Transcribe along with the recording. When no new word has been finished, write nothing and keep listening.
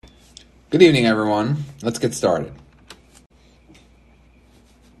Good evening, everyone. Let's get started.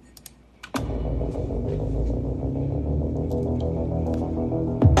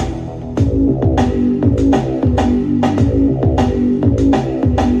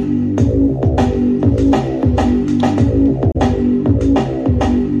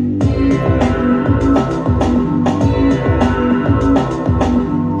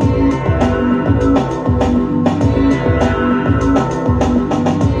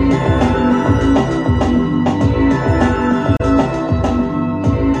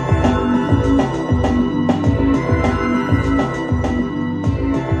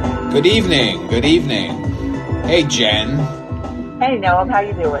 Good evening. Hey, Jen. Hey, Noam, how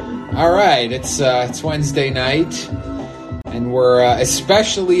you doing? All right, it's Wednesday night, and we're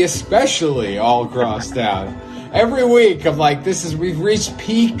especially all crossed out. Every week, I'm like, we've reached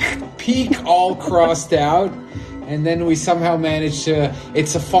peak all crossed out, and then we somehow manage to.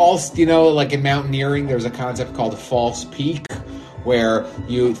 It's a false, like in mountaineering, there's a concept called a false peak, where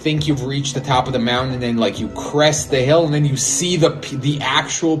you think you've reached the top of the mountain and then like you crest the hill and then you see the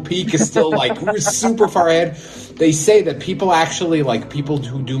actual peak is still like we're super far ahead. They say that people actually, like people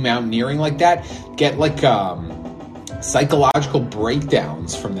who do mountaineering like that, get like psychological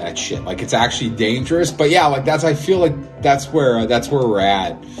breakdowns from that shit. Like it's actually dangerous. But yeah, like I feel like that's where we're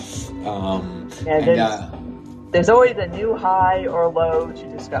at. There's always a new high or low to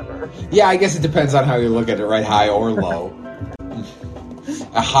discover. Yeah, I guess it depends on how you look at it, right? High or low.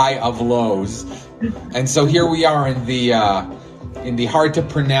 A high of lows. And so here we are in the hard to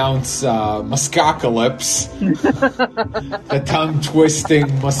pronounce Muskocalypse, the tongue twisting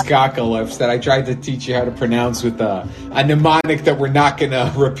Muskocalypse that I tried to teach you how to pronounce with a mnemonic that we're not going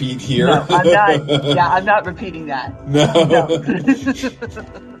to repeat here. No, I'm not. Yeah, I'm not repeating that. No.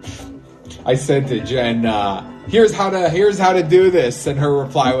 I said to Jen, here's how to do this, and her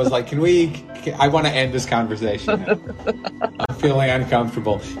reply was like, I want to end this conversation now. I'm feeling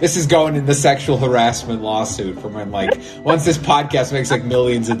uncomfortable. This is going in the sexual harassment lawsuit from when, like, once this podcast makes like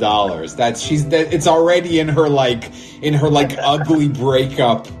millions of dollars. It's already in her ugly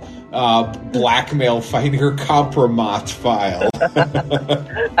breakup blackmail fighting her compromat file.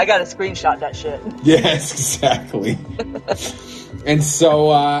 I gotta screenshot that shit. Yes, exactly. And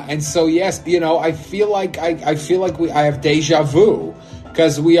so yes, I feel like I have deja vu.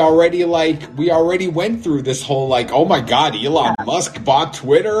 Because we already went through this whole oh my God, Elon Musk bought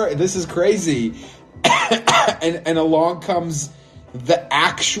Twitter. This is crazy, and along comes the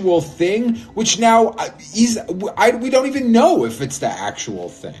actual thing, which now we don't even know if it's the actual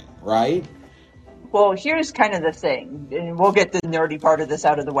thing, right? Well, here's kind of the thing, and we'll get the nerdy part of this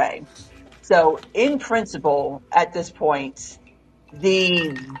out of the way. So, in principle, at this point,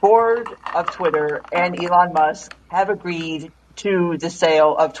 the board of Twitter and Elon Musk have agreed to the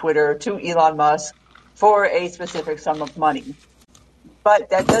sale of Twitter to Elon Musk for a specific sum of money. But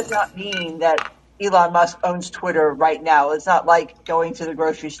that does not mean that Elon Musk owns Twitter right now. It's not like going to the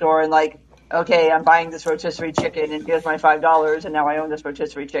grocery store and like, okay, I'm buying this rotisserie chicken and here's my $5 and now I own this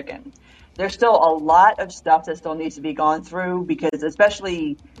rotisserie chicken. There's still a lot of stuff that still needs to be gone through because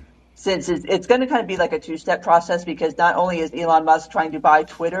especially since it's going to kind of be like a two-step process because not only is Elon Musk trying to buy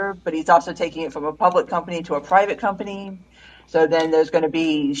Twitter, but he's also taking it from a public company to a private company. So then there's going to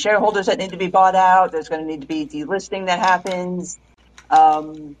be shareholders that need to be bought out. There's going to need to be delisting that happens.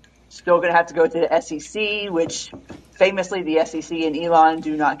 Still going to have to go to the SEC, which famously the SEC and Elon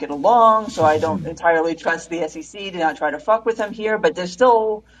do not get along. So I don't entirely trust the SEC to not try to fuck with him here. But there's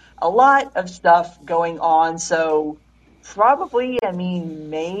still a lot of stuff going on. So probably,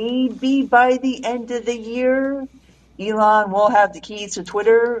 maybe by the end of the year, Elon will have the keys to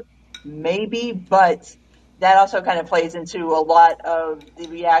Twitter. Maybe, but that also kind of plays into a lot of the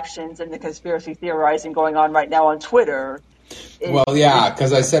reactions and the conspiracy theorizing going on right now on Twitter. Well, yeah,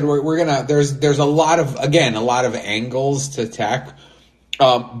 because I said we're gonna. There's a lot of angles to tech,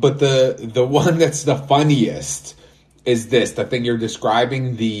 but the one that's the funniest is this: the thing you're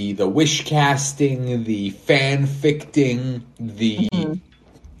describing, the wish casting, the fanficting, the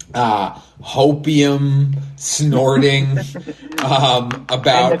hopium snorting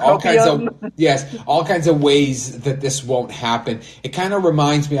about all kinds of ways that this won't happen. It kind of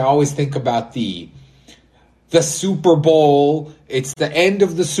reminds me. I always think about the Super Bowl. It's the end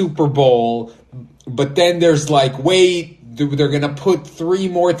of the Super Bowl, but then there's wait, they're going to put 3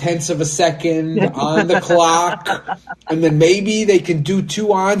 more tenths of a second on the clock, and then maybe they can do 2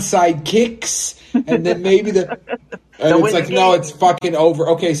 onside kicks, and then maybe it's like, no, it's fucking over.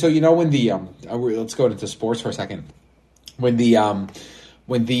 Okay, so when the let's go into sports for a second. When the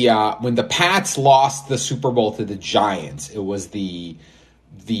Pats lost the Super Bowl to the Giants, it was the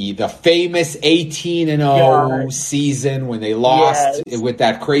the famous 18-0 God. season when they lost Yes. with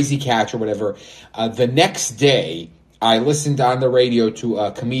that crazy catch or whatever. The next day, I listened on the radio to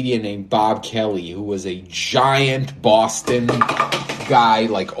a comedian named Bob Kelly, who was a giant Boston guy,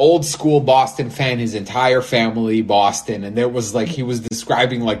 like old school Boston fan, his entire family Boston, and there was like he was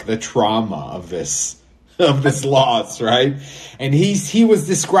describing like the trauma of this loss, right? And he was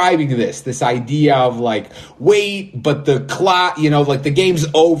describing this idea of like, wait, but the clock, like the game's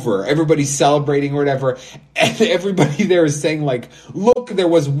over, everybody's celebrating or whatever, and everybody there is saying like, look, there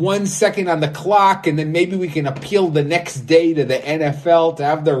was 1 second on the clock, and then maybe we can appeal the next day to the NFL to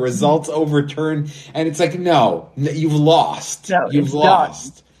have the results overturned. And it's like, no, you've lost. No, You've it's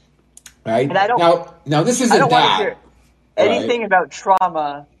lost. done. Right? And I don't Now this isn't I don't want to that. hear anything about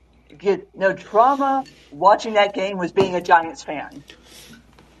trauma. No trauma. Watching that game was being a Giants fan.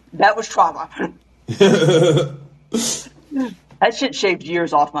 That was trauma. That shit shaved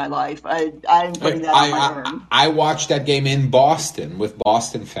years off my life. I'm putting that on my urn. I watched that game in Boston with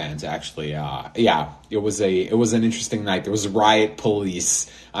Boston fans. Actually, it was an interesting night. There was riot police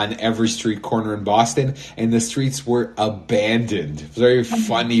on every street corner in Boston, and the streets were abandoned. It was a very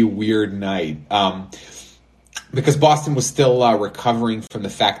funny, weird night. Because Boston was still recovering from the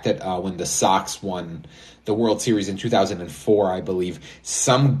fact that when the Sox won the World Series in 2004, I believe,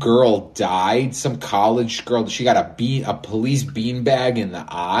 some girl died, some college girl. She got a police beanbag in the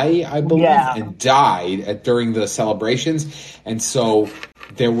eye, I believe, and died during the celebrations. And so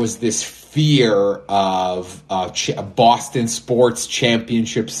there was this fear of a Boston sports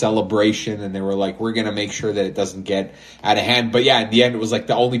championship celebration, and they were like, we're going to make sure that it doesn't get out of hand. But yeah, in the end, it was like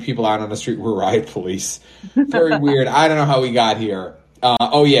the only people out on the street were riot police. Very weird. I don't know how we got here.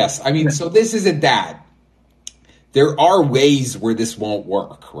 Oh, yes. I mean, so this isn't that. There are ways where this won't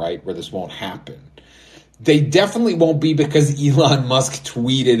work, right? Where this won't happen. They definitely won't be because Elon Musk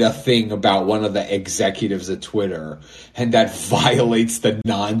tweeted a thing about one of the executives at Twitter, and that violates the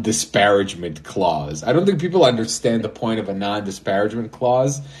non-disparagement clause. I don't think people understand the point of a non-disparagement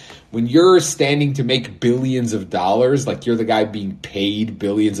clause. When you're standing to make billions of dollars, like you're the guy being paid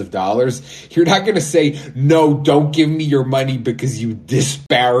billions of dollars, you're not going to say, no, don't give me your money because you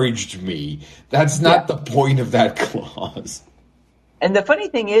disparaged me. That's not the point of that clause. And the funny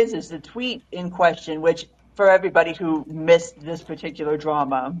thing is the tweet in question, which for everybody who missed this particular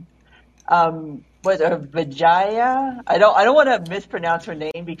drama, was a Vijaya. I don't want to mispronounce her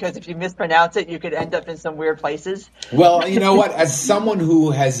name, because if you mispronounce it, you could end up in some weird places. Well, you know what? As someone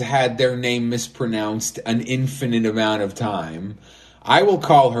who has had their name mispronounced an infinite amount of time, I will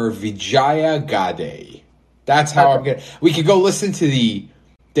call her Vijaya Gade. That's how I'm gonna. We could go listen to the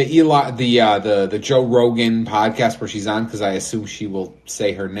Joe Rogan podcast where she's on, because I assume she will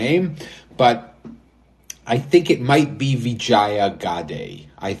say her name, but I think it might be Vijaya Gade.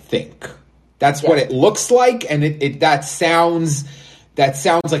 I think that's what it looks like, and that sounds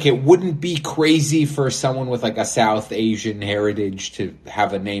like it wouldn't be crazy for someone with like a South Asian heritage to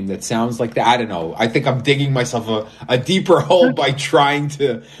have a name that sounds like that. I don't know. I think I'm digging myself a deeper hole by trying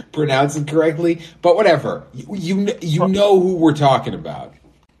to pronounce it correctly, but whatever. You know who we're talking about.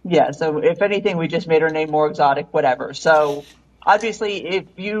 Yeah, so if anything, we just made her name more exotic, whatever. So obviously, if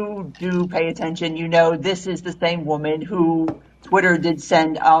you do pay attention, you know this is the same woman who Twitter did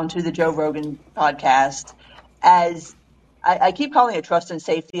send onto the Joe Rogan podcast as, I keep calling it trust and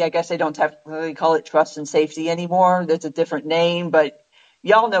safety. I guess they don't technically call it trust and safety anymore. There's a different name, but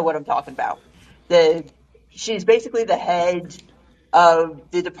y'all know what I'm talking about. She's basically the head of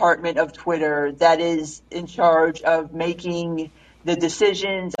the department of Twitter that is in charge of making the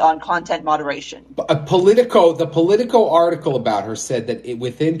decisions on content moderation. The Politico article about her said that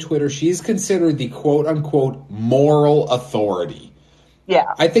within Twitter, she's considered the quote-unquote moral authority.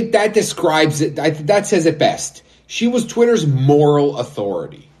 Yeah. I think that describes it. That says it best. She was Twitter's moral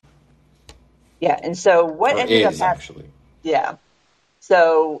authority. Yeah, and so what ended up happening... actually. Yeah.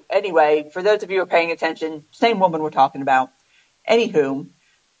 So anyway, for those of you who are paying attention, same woman we're talking about. Anywho,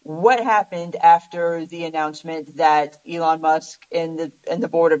 what happened after the announcement that Elon Musk and the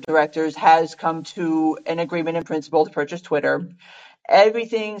board of directors has come to an agreement in principle to purchase Twitter?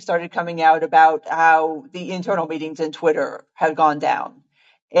 Everything started coming out about how the internal meetings in Twitter had gone down.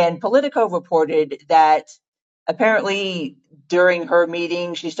 And Politico reported that apparently during her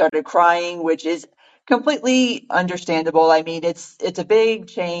meeting, she started crying, which is completely understandable. I mean, it's a big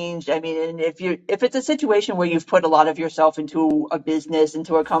change. I mean, and if it's a situation where you've put a lot of yourself into a business,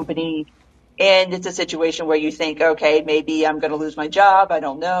 into a company, and it's a situation where you think, okay, maybe I'm going to lose my job. I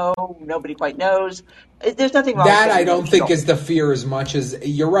don't know. Nobody quite knows. There's nothing wrong with that. that. I don't think is the fear as much as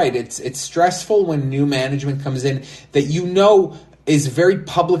you're right. It's stressful when new management comes in that is very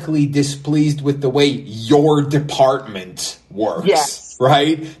publicly displeased with the way your department works. Yes.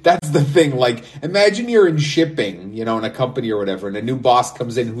 Right? That's the thing. Like, imagine you're in shipping, in a company or whatever, and a new boss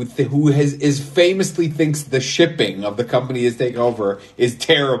comes in who is famously thinks the shipping of the company is taking over is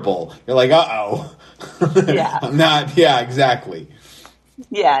terrible. You're like, uh-oh. Yeah. I'm not, yeah, exactly.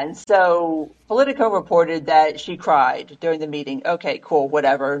 Yeah, and so Politico reported that she cried during the meeting. Okay, cool,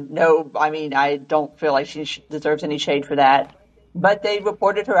 whatever. No, I mean, I don't feel like she deserves any shade for that. But they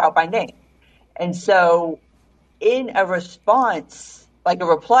reported her out by name. And so in a response, like a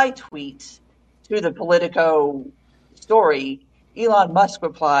reply tweet to the Politico story, Elon Musk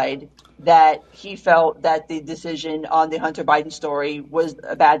replied that he felt that the decision on the Hunter Biden story was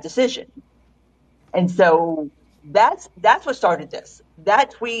a bad decision. And so that's what started this.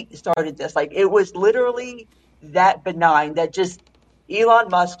 That tweet started this. Like, it was literally that benign that just Elon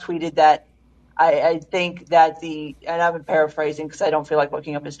Musk tweeted that I think that and I'm paraphrasing because I don't feel like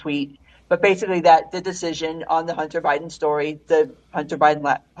looking up his tweet, but basically that the decision on the Hunter Biden story, the Hunter Biden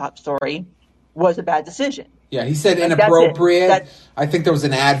laptop story, was a bad decision. Yeah, he said Like, inappropriate. I think there was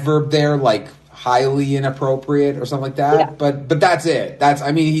an adverb there, like highly inappropriate or something like that. Yeah. But that's it.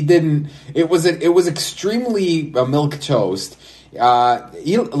 He didn't. It was extremely milquetoast.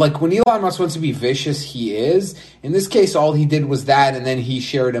 Like when Elon Musk wants to be vicious, he is. In this case, all he did was that, and then he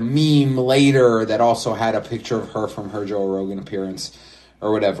shared a meme later that also had a picture of her from her Joe Rogan appearance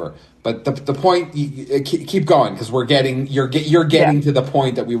or whatever. But the point, keep going because you're getting to the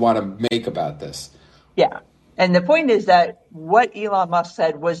point that we want to make about this. Yeah. And the point is that what Elon Musk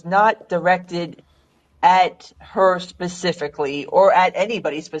said was not directed at her specifically or at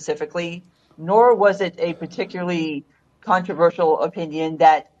anybody specifically, nor was it a particularly controversial opinion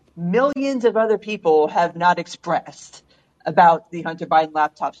that millions of other people have not expressed about the Hunter Biden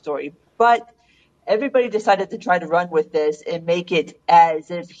laptop story. But everybody decided to try to run with this and make it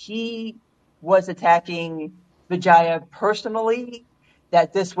as if he was attacking Vijaya personally,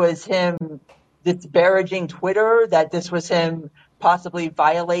 that this was him disparaging Twitter, that this was him possibly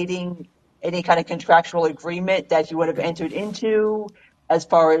violating any kind of contractual agreement that he would have entered into as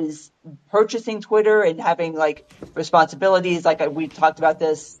far as purchasing Twitter and having like responsibilities. Like we talked about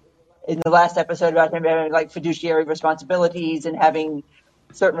this in the last episode about him having like fiduciary responsibilities and having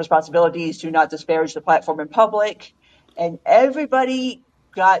certain responsibilities to not disparage the platform in public. And everybody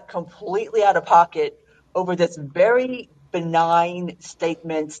got completely out of pocket over this very benign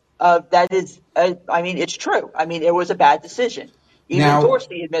statement of that is, it's true. I mean, it was a bad decision. Even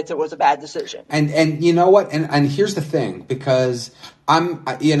Dorsey admits it was a bad decision. And you know what? And here's the thing, because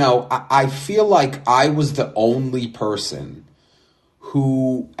I feel like I was the only person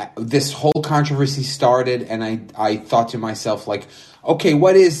who this whole controversy started, and I thought to myself, like, okay,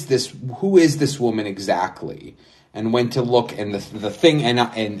 what is this? Who is this woman exactly? And went to look, and the thing,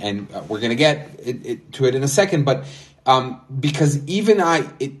 and we're gonna get to it in a second, but because even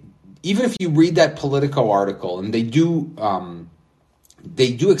if you read that Politico article, and they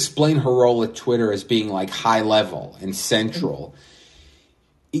do explain her role at Twitter as being like high level and central,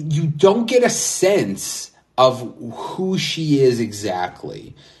 you don't get a sense of who she is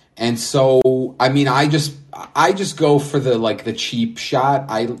exactly. And so, I mean, I just go for the cheap shot.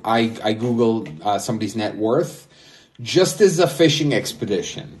 I Google somebody's net worth just as a fishing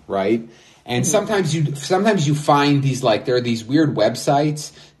expedition, right? And sometimes you find these, like, there are these weird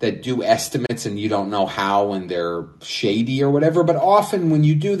websites that do estimates and you don't know how, and they're shady or whatever. But often when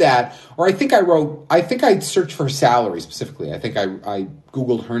you do that, or I think I searched for salary specifically. I think I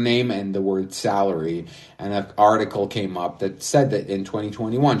Googled her name and the word salary, and an article came up that said that in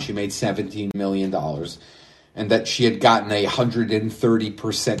 2021 she made $17 million. And that she had gotten a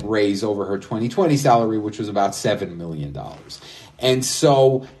 130% raise over her 2020 salary, which was about $7 million. And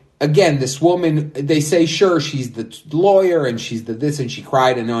so, again, this woman, they say, sure, she's the lawyer and she's the this, and she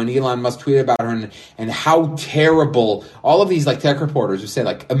cried, and Elon Musk tweeted about her and how terrible. All of these like tech reporters who say,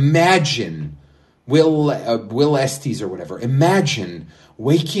 like, imagine Will Estes or whatever, imagine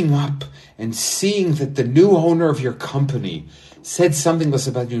waking up and seeing that the new owner of your company said something less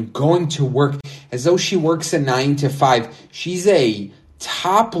about you going to work as though she works a 9 to 5. She's a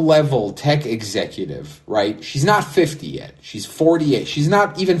top level tech executive, right? She's not 50 yet. She's 48. She's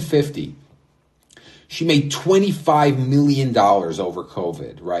not even 50. She made $25 million over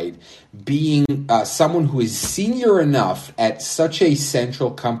COVID, right? Being someone who is senior enough at such a central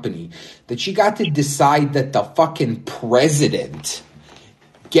company that she got to decide that the fucking president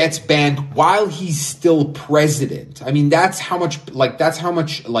gets banned while he's still president. I mean, that's how much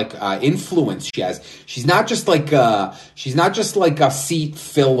influence she has. She's not just like a seat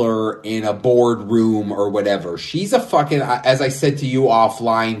filler in a boardroom or whatever. She's a fucking, as I said to you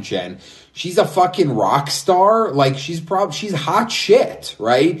offline, Jen, she's a fucking rock star. Like, she's hot shit,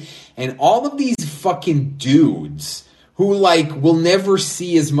 right? And all of these fucking dudes who, like, will never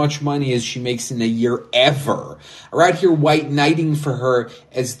see as much money as she makes in a year ever, are out here white knighting for her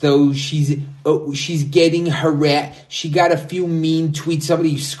as though she's getting harassed. She got a few mean tweets.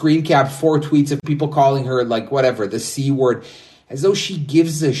 Somebody screen capped 4 tweets of people calling her, like, whatever, the C word, as though she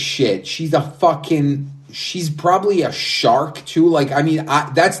gives a shit. She's probably a shark too. Like, I mean,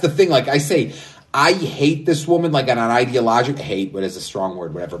 that's the thing. Like I say, I hate this woman, like, on an ideological hate, what is a strong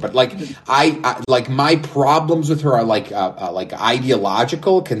word, whatever. But like, I like, my problems with her are like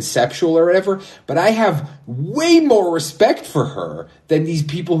ideological, conceptual, or whatever. But I have way more respect for her than these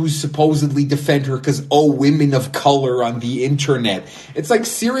people who supposedly defend her because, oh, women of color on the internet. It's like,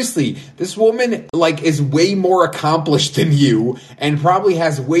 seriously, this woman, like, is way more accomplished than you and probably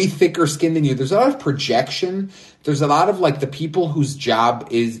has way thicker skin than you. There's a lot of projection. There's a lot of, like, the people whose job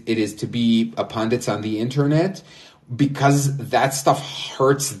it is to be pundits on the internet, because that stuff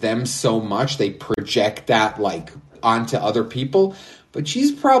hurts them so much. They project that, like, onto other people. But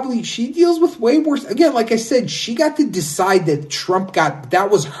she deals with way worse. Again, like I said, she got to decide that that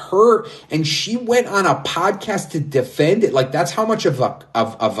was her, and she went on a podcast to defend it. Like, that's how much of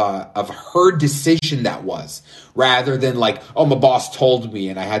her decision that was, rather than like, oh, my boss told me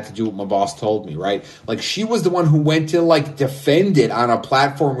and I had to do what my boss told me, right? Like, she was the one who went to, like, defend it on a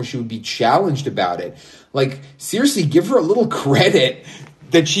platform where she would be challenged about it. Like, seriously, give her a little credit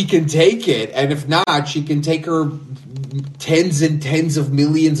that she can take it, and if not, she can take her tens and tens of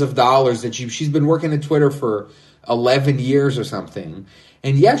millions of dollars that she's been working at Twitter for 11 years or something.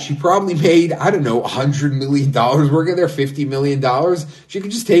 And yeah, she probably made, I don't know, $100 million working there, $50 million. She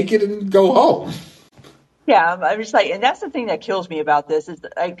could just take it and go home. Yeah, I'm just like, and that's the thing that kills me about this is,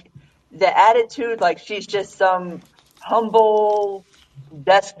 like, the attitude, like, she's just some humble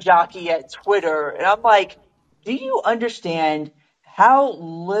desk jockey at Twitter. And I'm like, do you understand how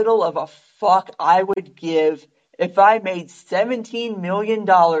little of a fuck I would give if I made $17 million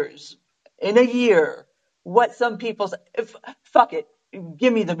in a year? What some people say, fuck it,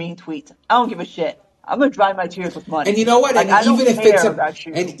 give me the mean tweets. I don't give a shit. I'm gonna dry my tears with money. And you know what? Like, And I even don't if care about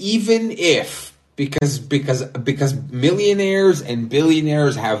you. and even if, because millionaires and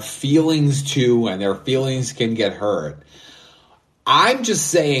billionaires have feelings too, and their feelings can get hurt. I'm just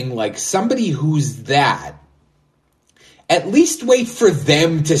saying, like, somebody who's that, at least wait for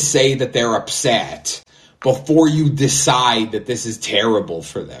them to say that they're upset before you decide that this is terrible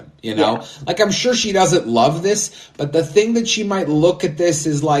for them, you know? Yeah. Like, I'm sure she doesn't love this, but the thing that she might look at this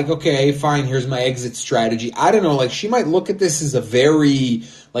is like, okay, fine, here's my exit strategy. I don't know, like, she might look at this as a very,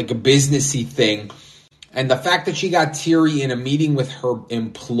 like, a businessy thing. And the fact that she got teary in a meeting with her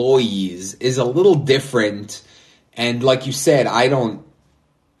employees is a little different. And like you said, I don't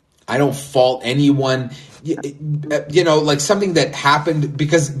fault anyone. You know, like, something that happened,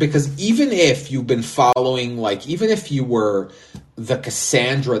 because even if you've been following, like, even if you were the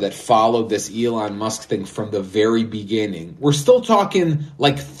Cassandra that followed this Elon Musk thing from the very beginning, we're still talking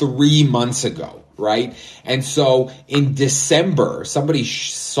like 3 months ago, right? And so in December, somebody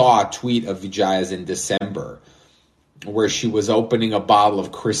saw a tweet of Vijaya's in December where she was opening a bottle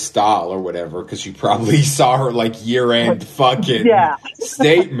of Cristal or whatever, because she probably saw her, like, year-end fucking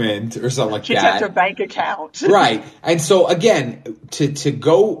statement or something like that. She checked her bank account. Right. And so, again, to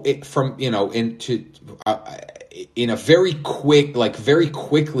go from, you know, into in a very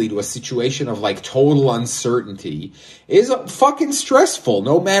quickly to a situation of, like, total uncertainty is fucking stressful,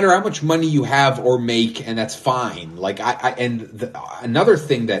 no matter how much money you have or make, and that's fine. Like, another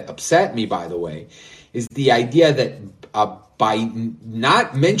thing that upset me, by the way, is the idea that by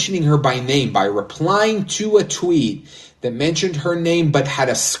not mentioning her by name, by replying to a tweet that mentioned her name but had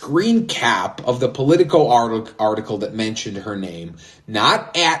a screen cap of the Politico article that mentioned her name,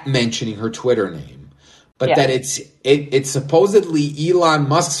 not at mentioning her Twitter name, but that it's supposedly Elon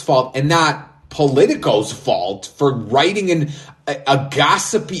Musk's fault and not Politico's fault for writing a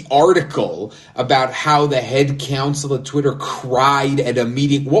gossipy article about how the head counsel at Twitter cried at a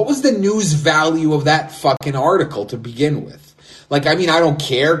meeting. What was the news value of that fucking article to begin with? Like, I mean, I don't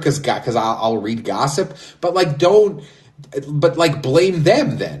care because I'll read gossip, but, like, blame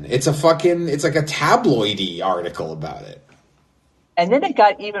them then. It's like a tabloidy article about it. And then it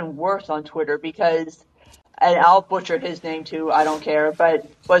got even worse on Twitter because, and I'll butcher his name too, I don't care, but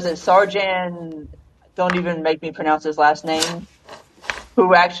was it Sarjan? Don't even make me pronounce his last name.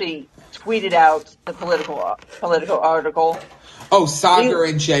 who actually tweeted out the political article. Oh, Sagar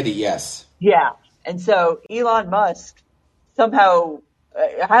and Jetty, yes. Yeah. And so Elon Musk somehow,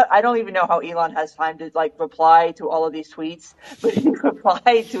 I don't even know how Elon has time to like reply to all of these tweets, but he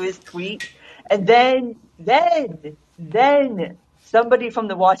replied to his tweet. And then somebody from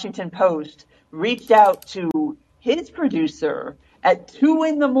the Washington Post reached out to his producer at 2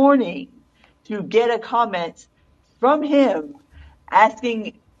 a.m. to get a comment from him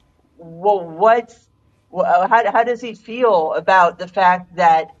asking, well, how does he feel about the fact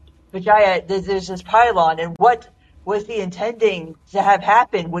that Vijaya, there's this pylon, and what was he intending to have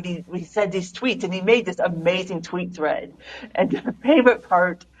happen when he said these tweets? And he made this amazing tweet thread. And the favorite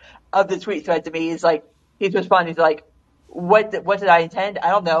part of the tweet thread to me is like, he's responding to like, what did I intend? I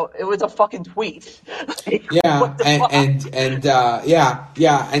don't know. It was a fucking tweet. Like, Yeah, what the fuck? and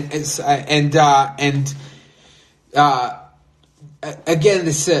again,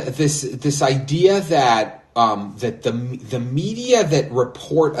 this idea that that the media that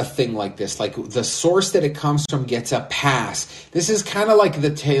report a thing like this, like the source that it comes from, gets a pass. This is kind of like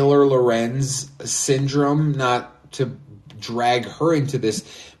the Taylor Lorenz syndrome. Not to drag her into this,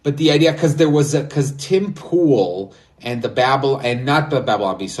 but the idea, because Tim Pool and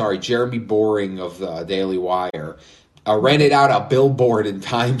Jeremy Boring of the Daily Wire rented out a billboard in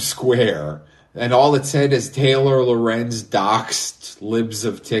Times Square. And all it said is Taylor Lorenz doxed libs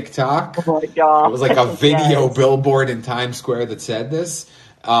of TikTok. Oh my God. It was like a video Yes. billboard in Times Square that said this.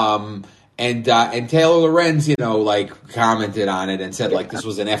 And Taylor Lorenz, like commented on it and said like this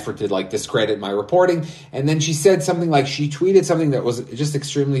was an effort to like discredit my reporting. And then she said something like, she tweeted something that was just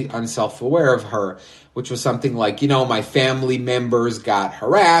extremely unself-aware of her, which was something like, my family members got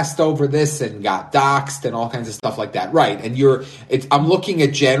harassed over this and got doxxed and all kinds of stuff like that. Right. And I'm looking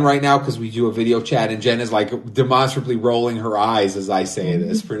at Jen right now because we do a video chat, and Jen is like demonstrably rolling her eyes as I say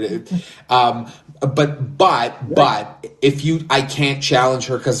this. But I can't challenge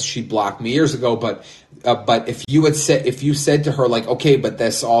her because she blocked me years ago. But if you said to her like, okay, but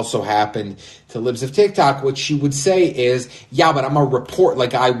this also happened to libs of TikTok, what she would say is, yeah, but I'm a report,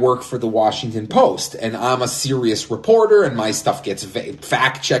 like I work for the Washington Post and I'm a serious reporter and my stuff gets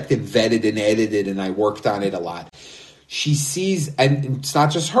fact checked and vetted and edited and I worked on it a lot. She sees, and it's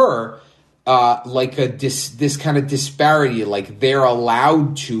not just her, like this kind of disparity, like they're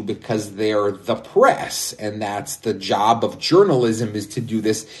allowed to because they're the press, and that's the job of journalism, is to do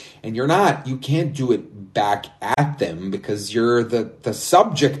this, and you can't do it back at them because you're the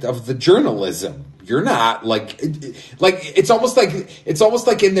subject of the journalism. You're not it's almost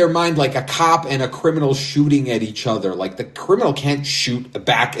like in their mind, like a cop and a criminal shooting at each other. Like the criminal can't shoot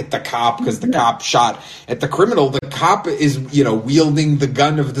back at the cop because the cop shot at the criminal. The cop is, wielding the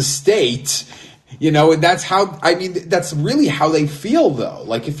gun of the state, and that's really how they feel though.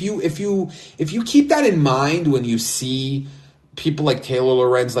 Like if you keep that in mind when you see people like Taylor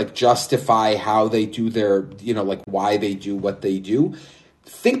Lorenz like justify how they do their, like why they do what they do.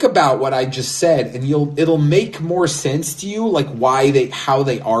 Think about what I just said, and it'll make more sense to you, like how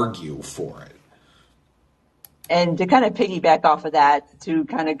they argue for it. And to kind of piggyback off of that, to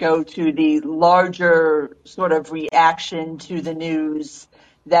kind of go to the larger sort of reaction to the news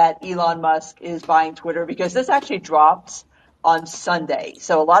that Elon Musk is buying Twitter, because this actually dropped on Sunday.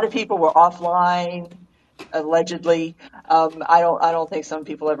 So a lot of people were offline, allegedly. I don't think some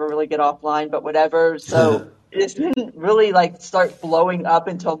people ever really get offline, but whatever. So it didn't really like start blowing up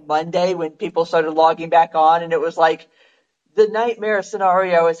until Monday when people started logging back on, and it was like the nightmare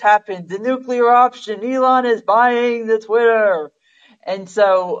scenario has happened. The nuclear option, Elon is buying the Twitter. And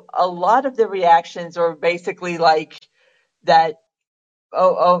so a lot of the reactions are basically like that,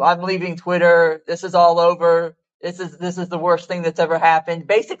 oh, I'm leaving Twitter. This is all over. This is the worst thing that's ever happened.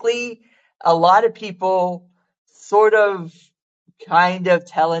 Basically, a lot of people sort of kind of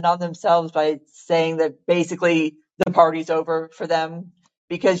telling on themselves by saying that basically the party's over for them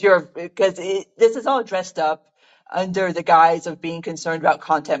because this is all dressed up under the guise of being concerned about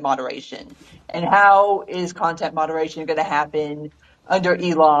content moderation. And how is content moderation going to happen under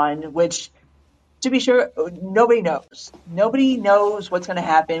Elon, which, to be sure, nobody knows. Nobody knows what's going to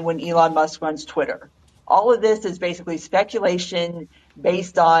happen when Elon Musk runs Twitter. All of this is basically speculation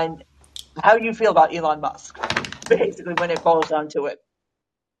based on how you feel about Elon Musk, basically, when it boils down to it.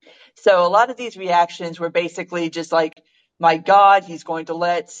 So a lot of these reactions were basically just like, my God, he's going to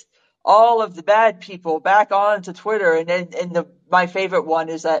let all of the bad people back onto Twitter. And my favorite one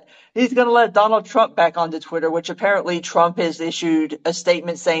is that he's going to let Donald Trump back onto Twitter, which apparently Trump has issued a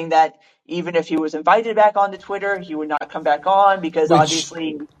statement saying that even if he was invited back onto Twitter, he would not come back on because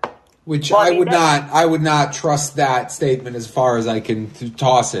obviously Which Well, I would not trust that statement as far as I can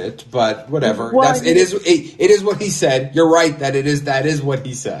toss it, but whatever. Well, It is what he said. You're right that is what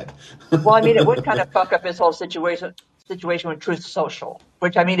he said. well, I mean, it would kind of fuck up his whole situation with Truth Social.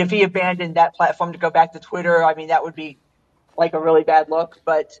 Which, I mean, if he abandoned that platform to go back to Twitter, I mean, that would be like a really bad look.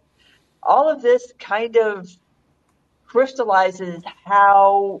 But all of this kind of crystallizes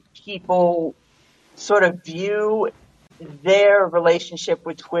how people sort of view their relationship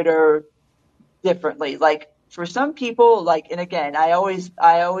with Twitter differently. Like for some people, like, and again, I always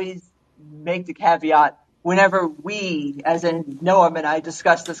make the caveat whenever we, as in Noam and I,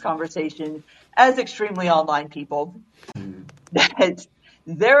 discuss this conversation as extremely online people, that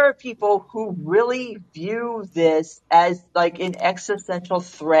there are people who really view this as like an existential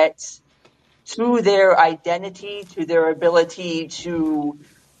threat to their identity, to their ability to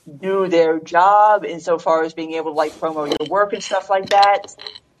do their job insofar as being able to like promote your work and stuff like that.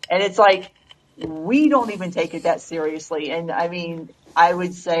 And it's like, we don't even take it that seriously. And I mean, I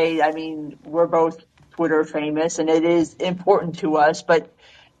would say, I mean, we're both Twitter famous and it is important to us, but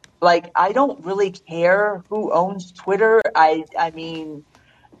like, I don't really care who owns Twitter. I mean,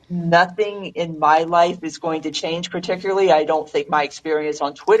 nothing in my life is going to change particularly. I don't think my experience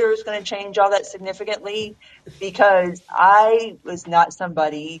on Twitter is going to change all that significantly because I was not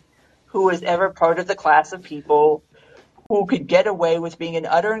somebody who was ever part of the class of people who could get away with being an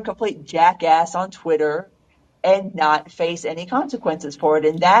utter and complete jackass on Twitter and not face any consequences for it.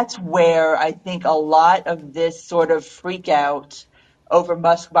 And that's where I think a lot of this sort of freak out over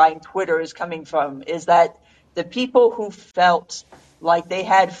Musk buying Twitter is coming from, is that the people who felt like they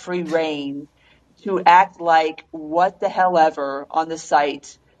had free reign to act like what the hell ever on the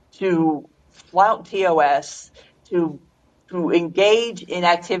site, to flout TOS, to engage in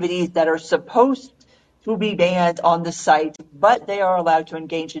activities that are supposed to be banned on the site, but they are allowed to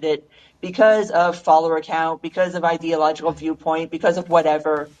engage in it because of follower count, because of ideological viewpoint, because of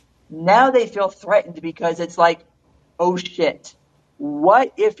whatever. Now they feel threatened because it's like, oh shit,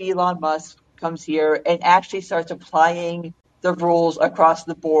 what if Elon Musk comes here and actually starts applying the rules across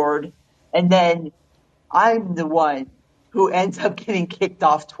the board, and then I'm the one who ends up getting kicked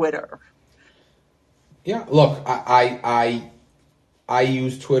off Twitter? Yeah, look, I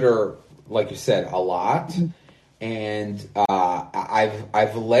use Twitter, like you said, a lot, and I've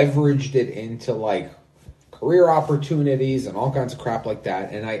leveraged it into like career opportunities and all kinds of crap like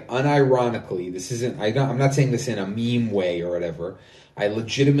that. And I unironically, I'm not saying this in a meme way or whatever. I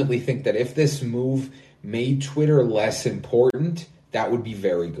legitimately think that if this move made Twitter less important, that would be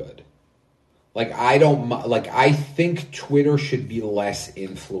very good. Like I think Twitter should be less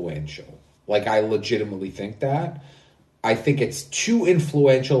influential. Like I legitimately think that. I think it's too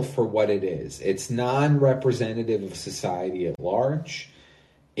influential for what it is. It's non-representative of society at large.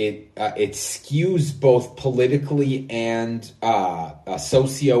 It skews both politically and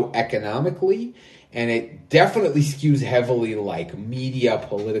socioeconomically, and it definitely skews heavily like media,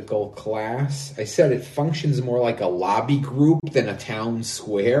 political class. I said it functions more like a lobby group than a town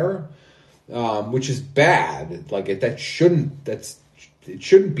square, which is bad. Like it shouldn't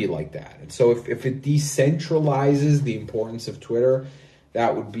be like that. And so if it decentralizes the importance of Twitter,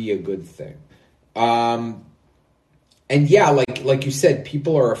 that would be a good thing. And yeah, like you said,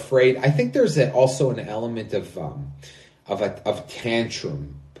 people are afraid. I think there's also an element of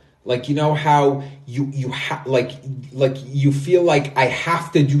tantrum. Like, you know how you feel like I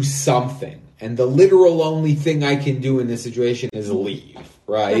have to do something, and the literal only thing I can do in this situation is leave,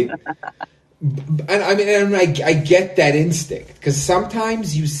 right? And I get that instinct, because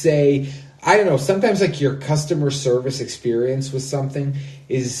sometimes you say, I don't know, sometimes like your customer service experience with something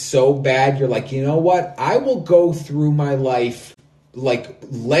is so bad, you're like, you know what? I will go through my life like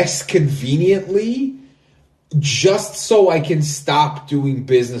less conveniently just so I can stop doing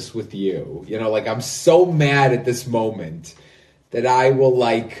business with you. You know, like I'm so mad at this moment that I will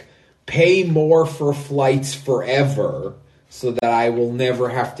like pay more for flights forever so that I will never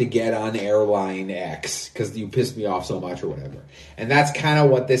have to get on airline X because you pissed me off so much or whatever. And that's kind of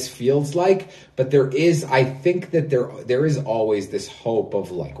what this feels like. But I think that there is always this hope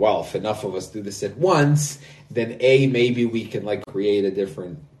of like, well, if enough of us do this at once, then maybe we can like create a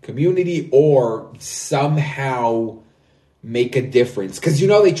different community or somehow make a difference. Because, you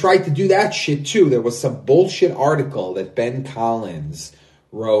know, they tried to do that shit too. There was some bullshit article that Ben Collins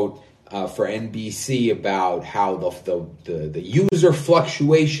wrote for NBC about how the user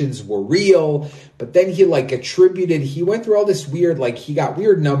fluctuations were real, but then he went through all this weird, like he got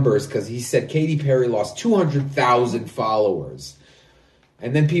weird numbers because he said Katy Perry lost 200,000 followers.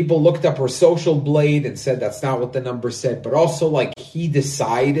 And then people looked up her social blade and said that's not what the number said. But also, like, he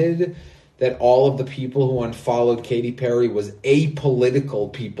decided that all of the people who unfollowed Katy Perry was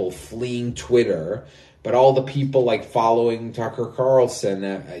apolitical people fleeing Twitter. But all the people, like, following Tucker Carlson,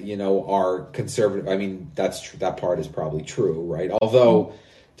 are conservative. I mean, that's true. That part is probably true, right? Although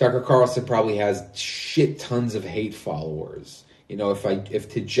Tucker Carlson probably has shit tons of hate followers. If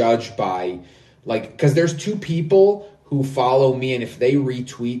to judge by, like, because there's two people who follow me, and if they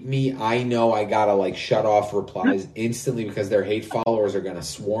retweet me, I know I gotta, like, shut off replies instantly because their hate followers are gonna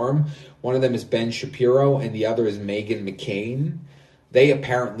swarm. One of them is Ben Shapiro, and the other is Meghan McCain. They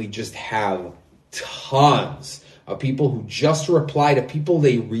apparently just have tons of people who just reply to people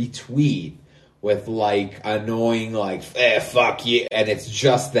they retweet with, like, annoying, like, fuck you, and it's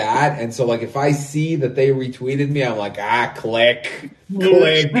just that. And so, like, if I see that they retweeted me, I'm like, click.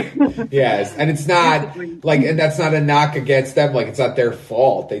 Yes. And it's not, like, and that's not a knock against them, like, it's not their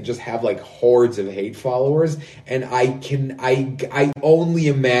fault. They just have, like, hordes of hate followers, and I only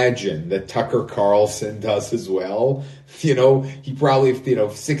imagine that Tucker Carlson does as well. He probably,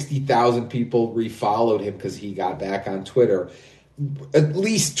 if 60,000 people refollowed him because he got back on Twitter, at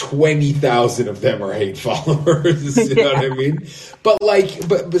least 20,000 of them are hate followers. You know what I mean? But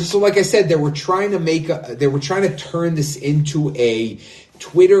like I said, they were trying to turn this into a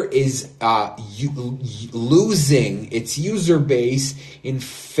Twitter is losing its user base in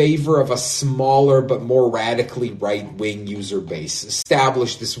favor of a smaller but more radically right-wing user base.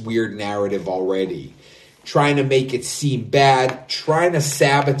 Established this weird narrative already. Trying to make it seem bad, trying to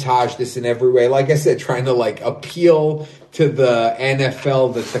sabotage this in every way. Like I said, trying to, like, appeal to the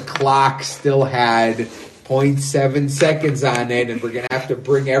NFL that the clock still had 0.7 seconds on it, and we're going to have to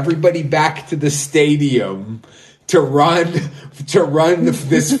bring everybody back to the stadium to run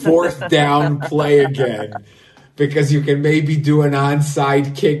this fourth down play again. Because you can maybe do an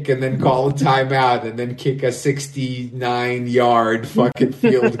onside kick and then call a timeout and then kick a 69-yard fucking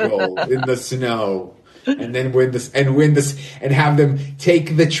field goal in the snow. And then win this, and have them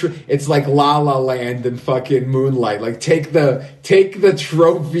take the. It's like La La Land and fucking Moonlight. Like, take the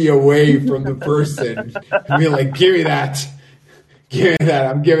trophy away from the person and be like, give me that.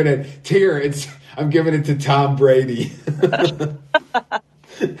 I'm giving it here. I'm giving it to Tom Brady.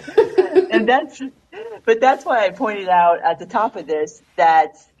 And that's why I pointed out at the top of this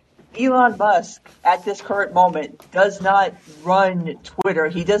that Elon Musk, at this current moment, does not run Twitter.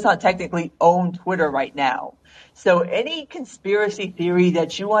 He does not technically own Twitter right now. So any conspiracy theory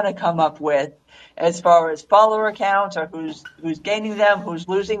that you want to come up with as far as follower accounts or who's gaining them, who's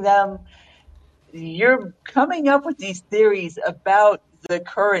losing them, you're coming up with these theories about the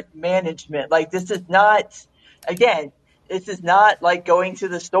current management. Like, this is not like going to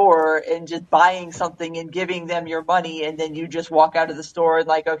the store and just buying something and giving them your money and then you just walk out of the store and,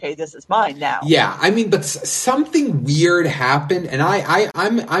 like, okay, this is mine now. Yeah, I mean, but something weird happened, and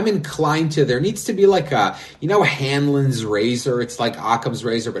I'm inclined to, there needs to be like a, Hanlon's razor. It's like Occam's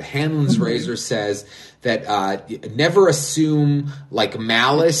razor, but Hanlon's razor says that never assume, like,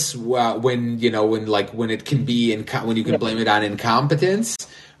 malice when it can be when you can blame it on incompetence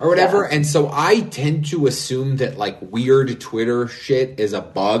or whatever. Yeah. And so I tend to assume that, like, weird Twitter shit is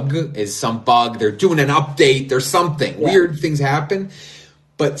some bug. They're doing an update. There's something. Yeah. Weird things happen.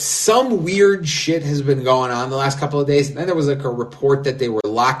 But some weird shit has been going on the last couple of days. And then there was, like, a report that they were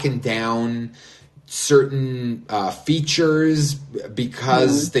locking down certain features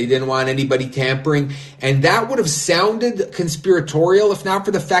because they didn't want anybody tampering. And that would have sounded conspiratorial if not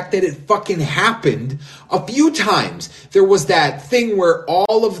for the fact that it fucking happened a few times. There was that thing where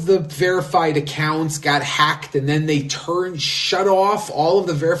all of the verified accounts got hacked and then they shut off all of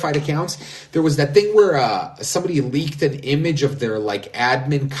the verified accounts. There was that thing where somebody leaked an image of their, like,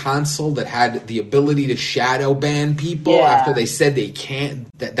 admin console that had the ability to shadow ban people after they said they can't,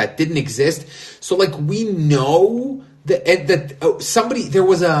 that didn't exist. So, like, we know that there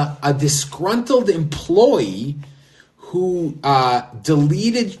was a disgruntled employee who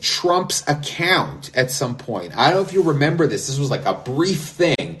deleted Trump's account at some point. I don't know if you remember this. This was like a brief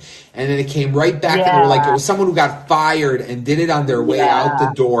thing, and then it came right back, and they were like, it was someone who got fired and did it on their way out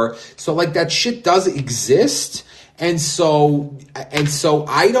the door. So, like, that shit does exist. And so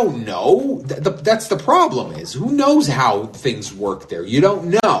I don't know. That's the problem is, who knows how things work there? You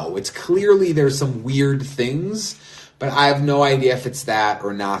don't know. It's clearly there's some weird things, but I have no idea if it's that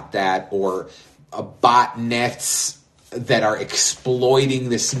or not that, or botnets that are exploiting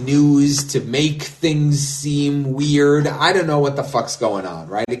this news to make things seem weird. I don't know what the fuck's going on,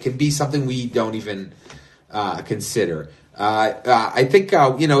 right? It could be something we don't even consider. I think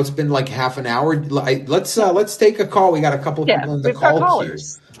it's been like half an hour. Let's take a call. We got a couple of people in the we've got call queue.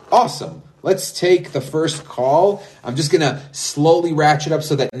 callers. Awesome. Let's take the first call. I'm just going to slowly ratchet up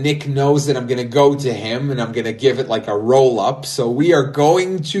so that Nick knows that I'm going to go to him, and I'm going to give it like a roll up. So we are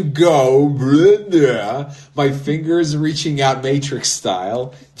going to go, my fingers reaching out Matrix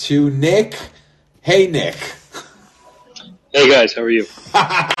style, to Nick. Hey, Nick. Hey, guys. How are you?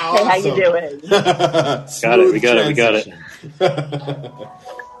 Hey, how you doing? We got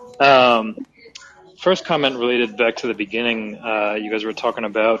it. First comment related back to the beginning. You guys were talking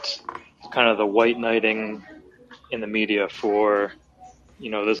about kind of the white knighting in the media for,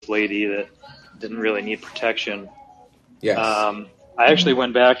 this lady that didn't really need protection. Yes. I actually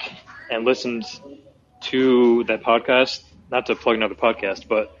went back and listened to that podcast, not to plug another podcast,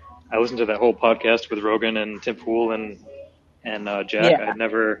 but I listened to that whole podcast with Rogan and Tim Pool and Jack. Yeah. I'd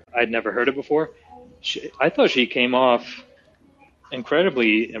never heard it before. I thought she came off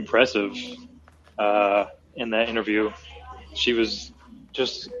incredibly impressive in that interview. She was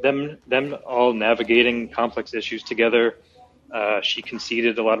just them all navigating complex issues together. She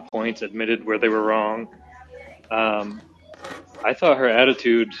conceded a lot of points, admitted where they were wrong. I thought her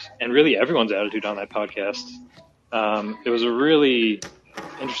attitude, and really everyone's attitude on that podcast, it was a really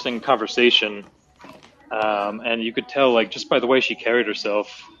interesting conversation. And you could tell, like, just by the way she carried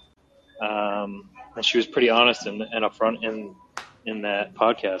herself, and she was pretty honest and upfront in that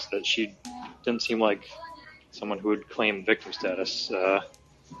podcast, that she didn't seem like someone who would claim victim status.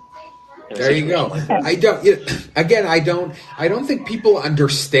 There you go. Like that. I don't think people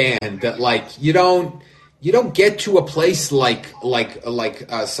understand that, like, you don't get to a place like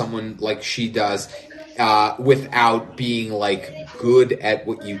someone like she does without being like good at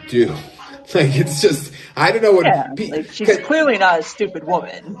what you do. Like, it's just, I don't know what. Yeah, she's clearly not a stupid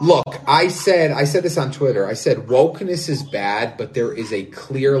woman. Look, I said this on Twitter. I said wokeness is bad, but there is a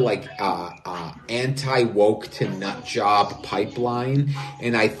clear anti-woke to nut job pipeline,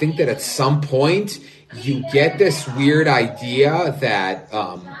 and I think that at some point you get this weird idea that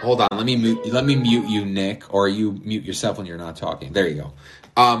hold on, let me mute you, Nick, or you mute yourself when you're not talking. There you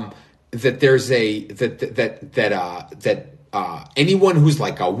go. That there's that anyone who's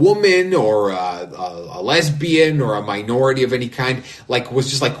like a woman or a lesbian or a minority of any kind, like, was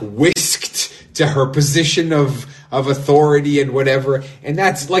just like whisked to her position of authority and whatever. And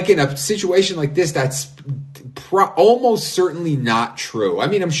that's like, in a situation like this, that's almost certainly not true. I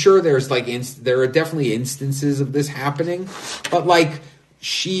mean, I'm sure there's there are definitely instances of this happening, but like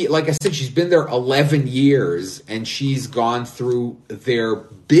I said, she's been there 11 years and she's gone through their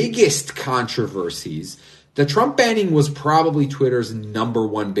biggest controversies. The Trump banning was probably Twitter's number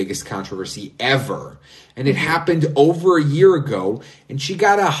one biggest controversy ever. And it happened over a year ago, and she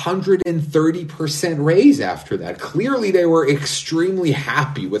got 130% raise after that. Clearly, they were extremely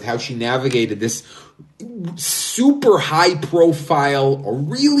happy with how she navigated this super high profile,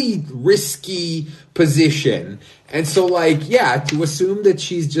 really risky position. And so, like, yeah, to assume that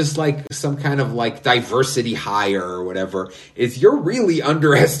she's just like some kind of like diversity hire or whatever, you're really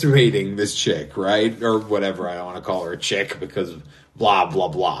underestimating this chick, right? Or whatever. I don't want to call her a chick because blah, blah,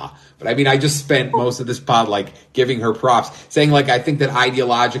 blah. But I mean, I just spent most of this pod like giving her props, saying like I think that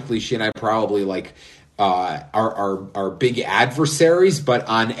ideologically she and I probably like are big adversaries, but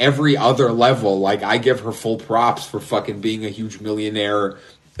on every other level, like, I give her full props for fucking being a huge millionaire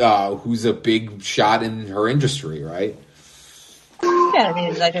who's a big shot in her industry, right? Yeah, I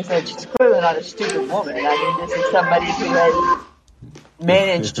mean, like I said, she's clearly not a stupid woman. I mean, this is somebody who has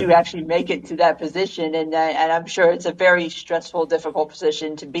managed to actually make it to that position, and I'm sure it's a very stressful, difficult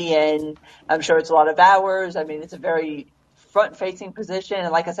position to be in. I'm sure it's a lot of hours. I mean, it's a very front-facing position,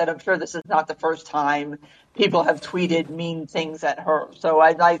 and like I said, I'm sure this is not the first time people have tweeted mean things at her. So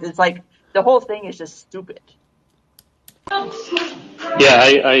it's like the whole thing is just stupid.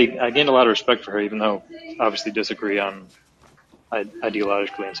 Yeah, I gained a lot of respect for her, even though obviously disagree on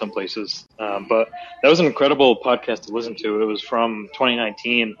ideologically in some places. But that was an incredible podcast to listen to. It was from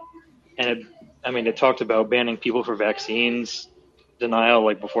 2019, and it talked about banning people for vaccines, denial,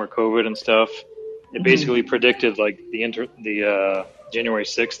 like before COVID and stuff. It basically predicted like the January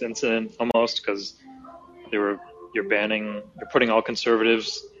 6th incident almost, because you're putting all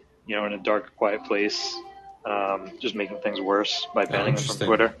conservatives, in a dark, quiet place, just making things worse by banning them from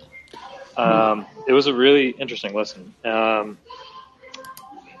Twitter. It was a really interesting listen. And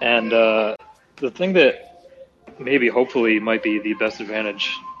the thing that maybe hopefully might be the best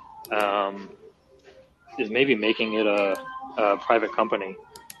advantage is maybe making it a private company.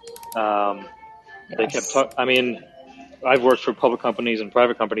 They kept I've worked for public companies and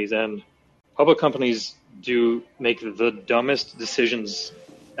private companies, and public companies make the dumbest decisions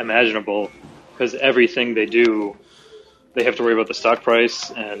imaginable, because everything they do, they have to worry about the stock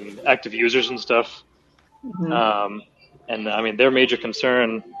price and active users and stuff. Mm-hmm. And I mean, their major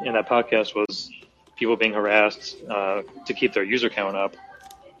concern in that podcast was people being harassed to keep their user count up.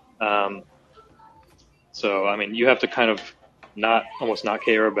 So I mean, you have to kind of almost not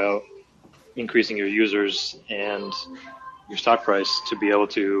care about increasing your users and your stock price to be able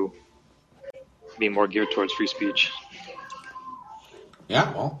to be more geared towards free speech.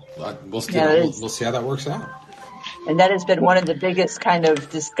 Yeah, well, we'll see how that works out. And that has been one of the biggest kind of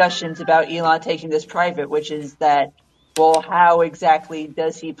discussions about Elon taking this private, which is that, well, how exactly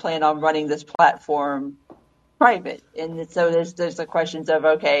does he plan on running this platform private? And so there's the questions of,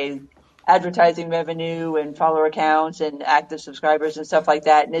 okay, advertising revenue and follower counts and active subscribers and stuff like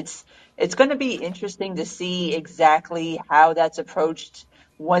that. And it's going to be interesting to see exactly how that's approached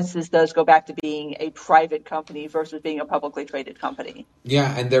once this does go back to being a private company versus being a publicly traded company.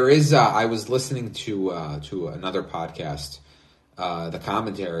 Yeah, and there is. I was listening to another podcast, the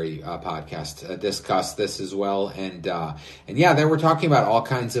Commentary podcast, discussed this as well, and yeah, they were talking about all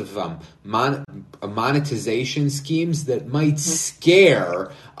kinds of monetization schemes that might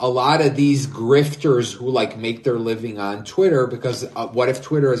scare a lot of these grifters who like make their living on Twitter, because what if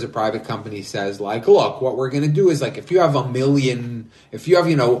Twitter as a private company says like, look, what we're going to do is like, if you have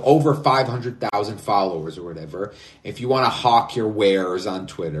over 500,000 followers or whatever, if you want to hawk your wares on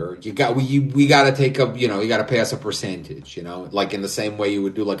Twitter, we got to take you got to pay us a percentage, like in the same way you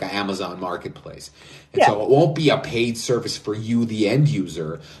would do like an Amazon marketplace. And so it won't be a paid service for you, the end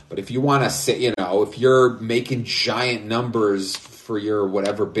user, but if you want to say, if you're making giant numbers for your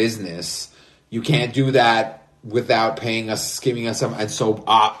whatever business, you can't do that without paying us, giving us some. And so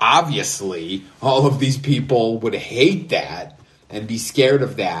obviously all of these people would hate that and be scared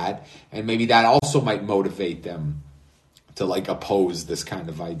of that. And maybe that also might motivate them to like oppose this kind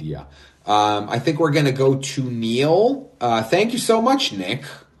of idea. I think we're going to go to Neil. Thank you so much, Nick.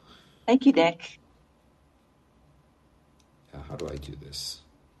 Thank you, Nick. How do I do this?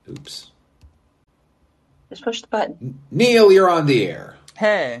 Oops. Just push the button. Neil, you're on the air.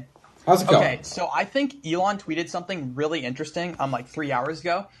 Hey. How's it going? Okay, so I think Elon tweeted something really interesting like 3 hours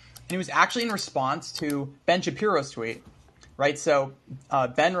ago, and it was actually in response to Ben Shapiro's tweet, right? So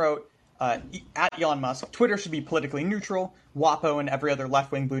Ben wrote, at Elon Musk, Twitter should be politically neutral, WAPO and every other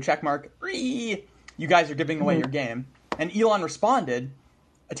left-wing blue checkmark. You guys are giving away your game. And Elon responded,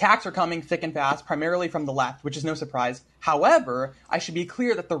 attacks are coming thick and fast, primarily from the left, which is no surprise. However, I should be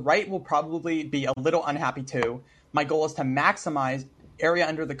clear that the right will probably be a little unhappy too. My goal is to maximize area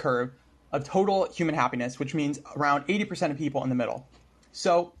under the curve of total human happiness, which means around 80% of people in the middle.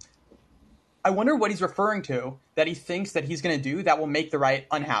 So I wonder what he's referring to that he thinks that he's going to do that will make the right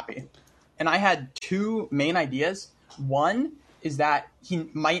unhappy. And I had two main ideas. One is that he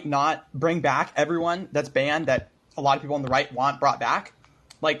might not bring back everyone that's banned that a lot of people on the right want brought back.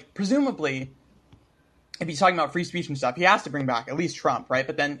 Like, presumably, if he's talking about free speech and stuff, he has to bring back at least Trump, right?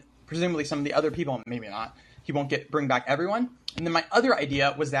 But then presumably some of the other people, maybe not. He won't bring back everyone. And then my other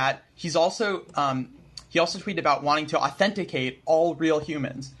idea was that he also tweeted about wanting to authenticate all real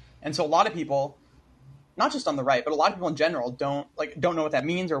humans. And so a lot of people, not just on the right, but a lot of people in general don't know what that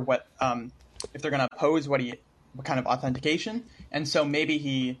means or what if they're going to oppose what kind of authentication. And so maybe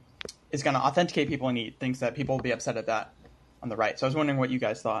he is going to authenticate people, and he thinks that people will be upset at that on the right. So I was wondering what you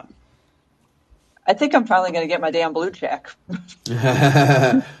guys thought. I think I'm finally going to get my damn blue check.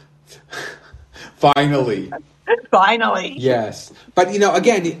 Finally. Finally. Yes. But,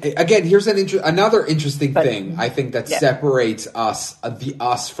 again, here's another interesting thing I think that separates us, the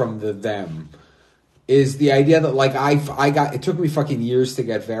us from the them, is the idea that, like, it took me fucking years to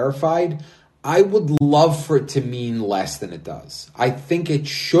get verified. I would love for it to mean less than it does. I think it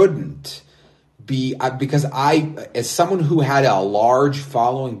shouldn't be, because as someone who had a large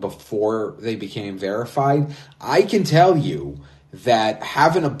following before they became verified, I can tell you that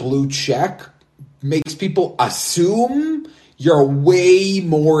having a blue check makes people assume you're way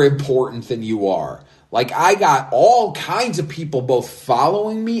more important than you are. Like, I got all kinds of people both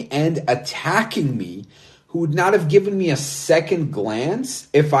following me and attacking me who would not have given me a second glance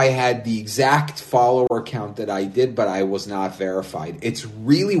if I had the exact follower count that I did, but I was not verified. It's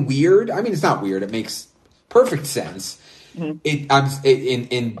really weird. I mean, it's not weird. It makes perfect sense.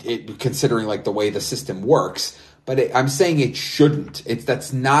 Mm-hmm. Considering like the way the system works. But I'm saying it shouldn't.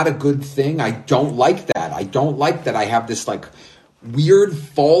 That's not a good thing. I don't like that. I don't like that I have this like weird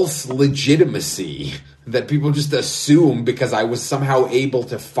false legitimacy that people just assume because I was somehow able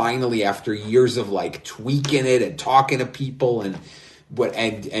to finally, after years of like tweaking it and talking to people and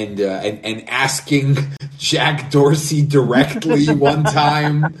and asking Jack Dorsey directly one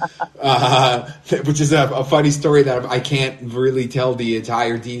time, which is a funny story that I can't really tell the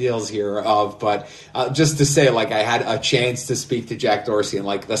entire details here of, but just to say, like, I had a chance to speak to Jack Dorsey, and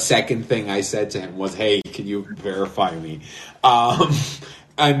like the second thing I said to him was, "Hey, can you verify me?" And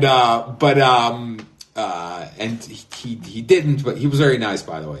he didn't, but he was very nice,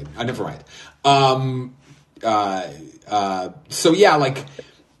 by the way. Never mind. So yeah, like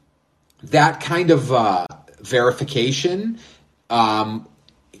that kind of verification,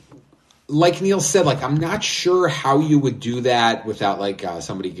 like Neil said, like I'm not sure how you would do that without like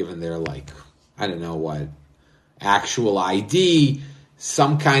somebody giving their like, I don't know what, actual ID,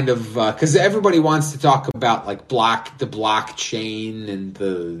 some kind of, because everybody wants to talk about like the blockchain and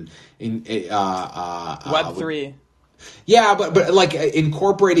the Web3. Yeah, but like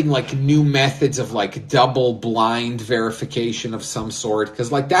incorporating like new methods of like double blind verification of some sort,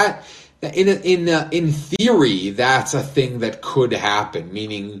 because like that in theory that's a thing that could happen.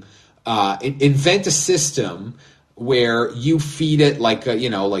 Meaning, invent a system where you feed it like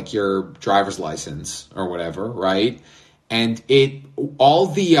like your driver's license or whatever, right? And all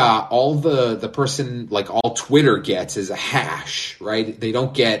the person, like all Twitter gets is a hash, right? They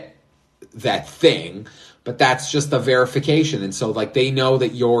don't get that thing. But that's just a verification, and so like they know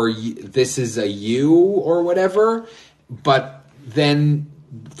that this is a you or whatever. But then,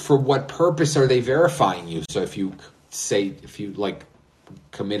 for what purpose are they verifying you? So if you like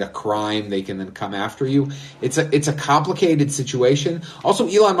commit a crime, they can then come after you. It's a complicated situation. Also,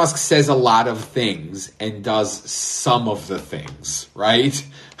 Elon Musk says a lot of things and does some of the things, right?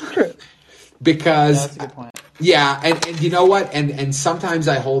 True. Because That's a good point. yeah, and you know what? And sometimes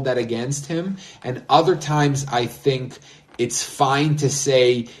I hold that against him, and other times I think it's fine to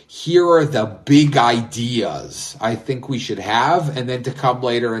say, here are the big ideas I think we should have, and then to come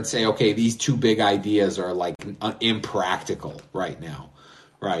later and say, okay, these two big ideas are like impractical right now,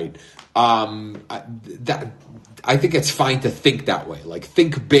 right? I think it's fine to think that way. Like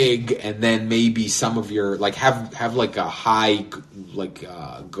think big, and then maybe some of your like have like a high like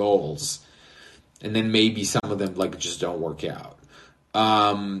goals. And then maybe some of them like just don't work out.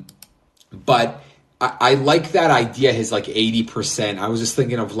 But I like that idea. His like 80%. I was just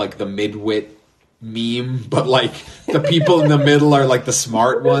thinking of like the midwit meme, but like the people in the middle are like the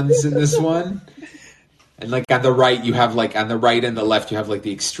smart ones in this one. And like on the right, you have like on the right and the left, you have like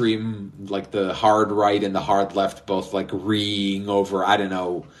the extreme, like the hard right and the hard left, both like reeing over, I don't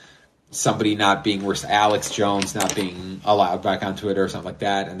know, somebody not being, Alex Jones not being allowed back on Twitter or something like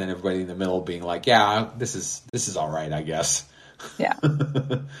that, and then everybody in the middle being like, yeah, this is all right, I guess. Yeah.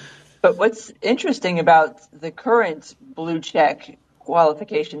 But what's interesting about the current blue check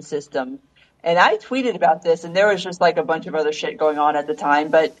qualification system, and I tweeted about this, and there was just like a bunch of other shit going on at the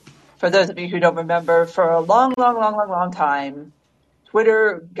time, but for those of you who don't remember, for a long time,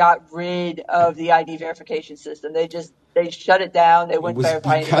 Twitter got rid of the ID verification system. They shut it down. They wouldn't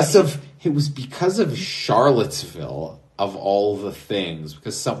verify anybody. It was because of Charlottesville, of all the things,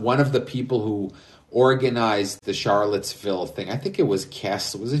 because one of the people who organized the Charlottesville thing, I think it was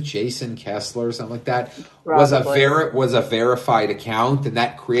Kessler, was it Jason Kessler or something like that, Probably. was a verified account, and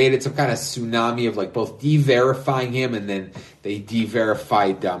that created some kind of tsunami of like both de-verifying him, and then they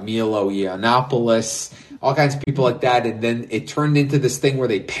de-verified Milo Yiannopoulos, all kinds of people like that, and then it turned into this thing where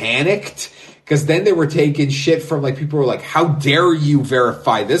they panicked. Because then they were taking shit from like people were like, how dare you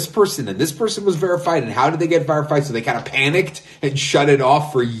verify this person? And this person was verified, and how did they get verified? So they kind of panicked and shut it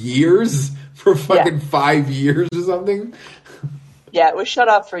off for years, for fucking 5 years or something. Yeah, it was shut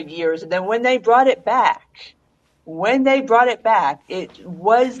off for years. And then when they brought it back, it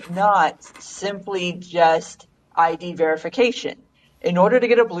was not simply just ID verification. In order to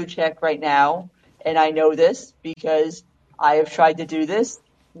get a blue check right now, and I know this because I have tried to do this,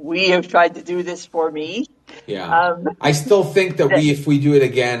 we have tried to do this for me. Yeah. I still think that if we do it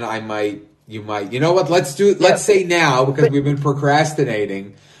again, you might, you know what, let's say now, because we've been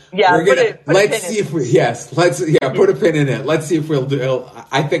procrastinating. Yeah, put a pin in it. Let's see if we'll do,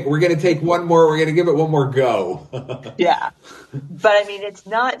 I think we're going to take one more, we're going to give it one more go. Yeah. But I mean, it's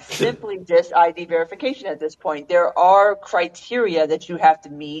not simply just ID verification at this point. There are criteria that you have to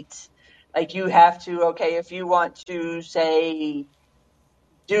meet. Like you have to, if you want to say,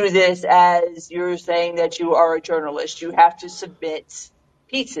 do this as you're saying that you are a journalist, you have to submit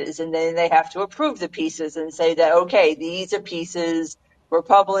pieces, and then they have to approve the pieces and say that, okay, these are pieces were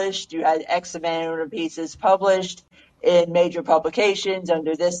published, you had X amount of pieces published in major publications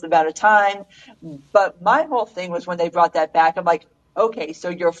under this amount of time. But my whole thing was when they brought that back, I'm like, okay, so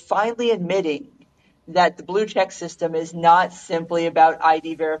you're finally admitting that the blue check system is not simply about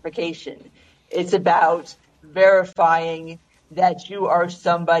ID verification. It's about verifying that you are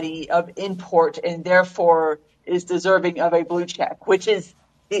somebody of import and therefore is deserving of a blue check, which is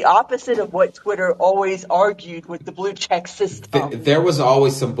the opposite of what Twitter always argued with the blue check system. There was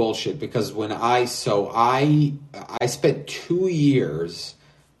always some bullshit because when I spent 2 years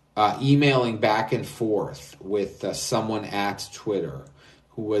emailing back and forth with someone at Twitter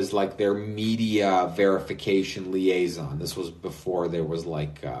who was like their media verification liaison. This was before there was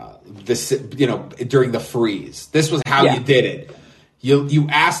like this, during the freeze. This was how you did it. You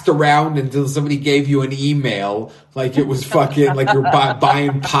asked around until somebody gave you an email like it was fucking like you're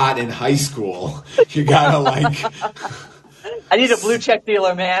buying pot in high school. You gotta like. I need a blue check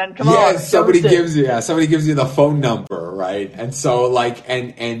dealer, man. Come on. Yeah, somebody gives you the phone number, right? And so like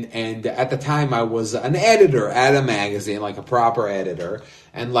and at the time I was an editor at a magazine, like a proper editor,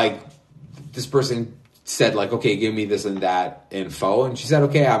 and like this person said like, okay, give me this and that info, and she said,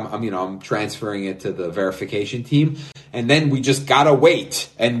 okay, I'm transferring it to the verification team, and then we just gotta wait,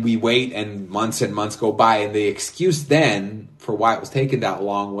 and we wait, and months go by, and the excuse then for why it was taking that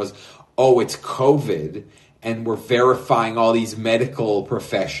long was, oh, it's COVID. And we're verifying all these medical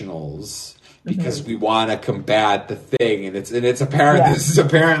professionals because we want to combat the thing, and it's apparent this is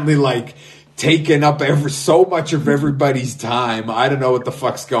apparently like taking up so much of everybody's time. I don't know what the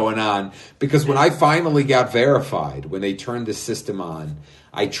fuck's going on, because when I finally got verified, when they turned the system on,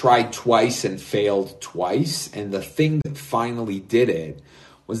 I tried twice and failed twice, and the thing that finally did it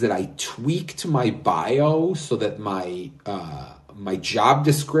was that I tweaked my bio so that my job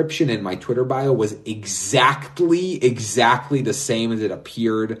description and my Twitter bio was exactly the same as it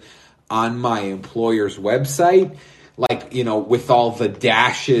appeared on my employer's website, like, with all the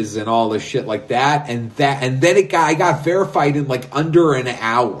dashes and all the shit like that. And then I got verified in like under an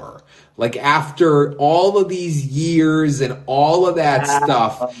hour. Like after all of these years and all of that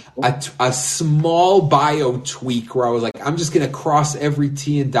stuff, a small bio tweak where I was like, I'm just going to cross every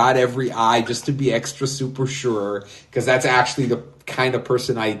T and dot every I just to be extra super sure, because that's actually the kind of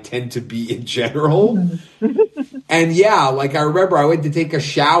person I tend to be in general. And like I remember I went to take a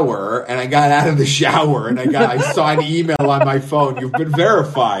shower and I got out of the shower and I saw an email on my phone, you've been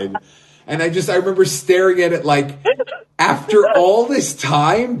verified. And I remember staring at it like, after all this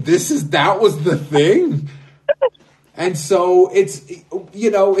time, that was the thing. And so it's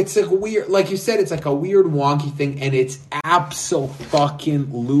like a weird, like you said, it's like a weird wonky thing, and it's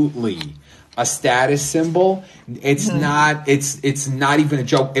absolutely a status symbol. It's not even a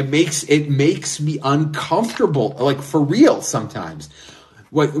joke. It makes me uncomfortable, like for real sometimes.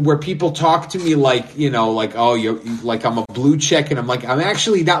 Where people talk to me like, like, oh, you like I'm a blue check, and I'm like, I'm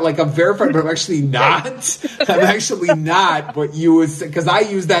actually not, like I'm verified, but I'm actually not. I'm actually not. But because I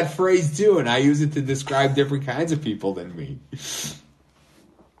use that phrase too, and I use it to describe different kinds of people than me.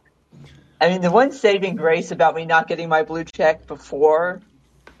 I mean, the one saving grace about me not getting my blue check before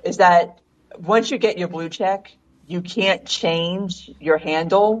is that once you get your blue check, you can't change your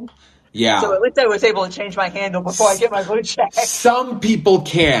handle. Yeah. So at least I was able to change my handle before I get my blue check. Some people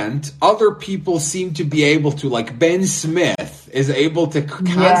can't. Other people seem to be able to. Like Ben Smith is able to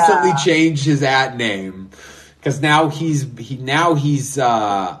constantly change his @ name, because now he's Ben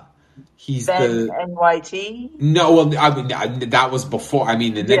NYT. No, well, I mean that was before. I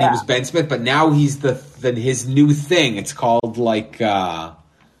mean, and then he was Ben Smith, but now he's his new thing. It's called like.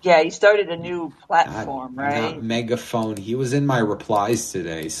 Yeah, he started a new platform, right? Not Megaphone. He was in my replies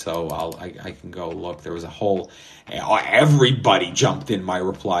today, so I can go look. There was a whole... Everybody jumped in my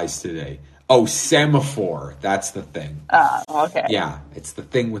replies today. Oh, Semaphore. That's the thing. Okay. Yeah, it's the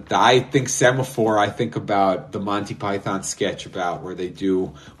thing with I think Semaphore, I think about the Monty Python sketch about where they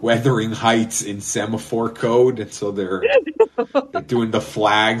do Wuthering Heights in semaphore code, and so they're doing the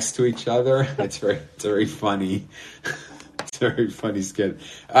flags to each other. It's very funny. It's a very funny skit.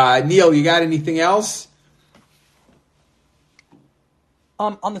 Neil, you got anything else?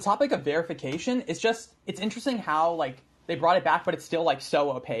 On the topic of verification, it's interesting how like they brought it back, but it's still like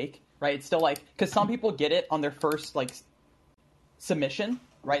so opaque, right? It's still like, because some people get it on their first like submission,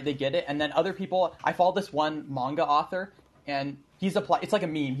 right? They get it, and then other people. I follow this one manga author, and he's applied. It's like a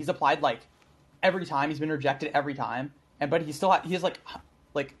meme. He's applied like every time. He's been rejected every time, but he has like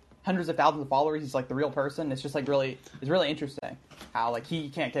hundreds of thousands of followers. He's like the real person. It's just like it's really interesting how like he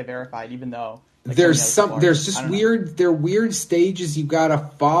can't get verified even though like, there's weird stages you gotta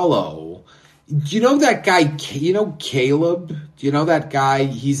follow. Do you know that guy? Caleb? Do you know that guy?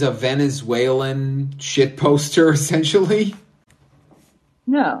 He's a Venezuelan shit poster essentially.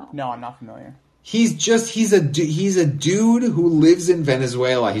 No, I'm not familiar. he's a dude who lives in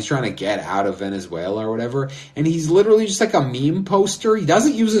Venezuela. He's trying to get out of Venezuela or whatever, and he's literally just like a meme poster. He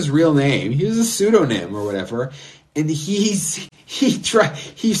doesn't use his real name. He uses a pseudonym or whatever, and he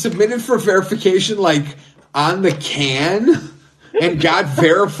submitted for verification like on the can and got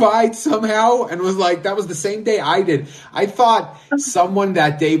verified somehow, and was like, that was the same day I did. I thought someone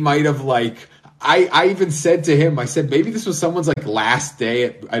that day might have like. I even said to him, I said, maybe this was someone's like last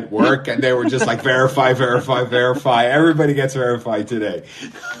day at work, and they were just like, verify. Everybody gets verified today.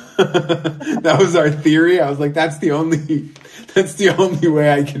 That was our theory. I was like, that's the only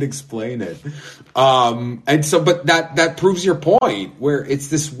way I can explain it. And so, but that proves your point, where it's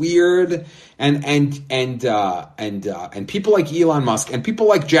this weird and people like Elon Musk and people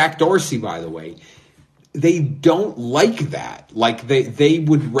like Jack Dorsey, by the way, they don't like that. Like they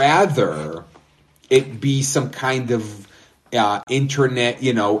would rather it be some kind of internet,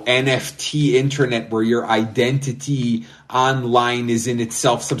 NFT internet where your identity online is in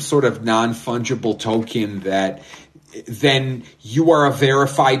itself some sort of non-fungible token that then you are a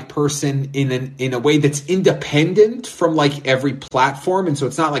verified person in a way that's independent from like every platform. And so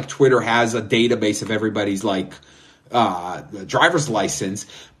it's not like Twitter has a database of everybody's like driver's license,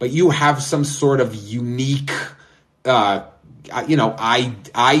 but you have some sort of unique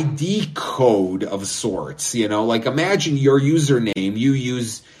ID code of sorts, like imagine your username. You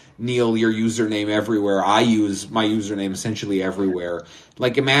use, Neil, your username everywhere. I use my username essentially everywhere.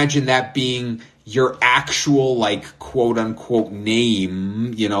 Like imagine that being your actual like quote unquote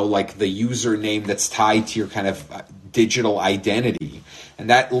name, like the username that's tied to your kind of digital identity. And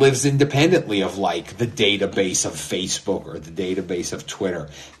that lives independently of like the database of Facebook or the database of Twitter.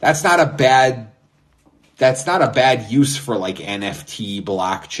 That's not a bad use for like NFT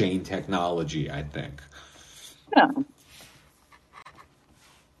blockchain technology, I think. No.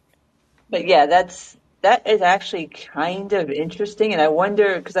 But yeah, that is actually kind of interesting. And I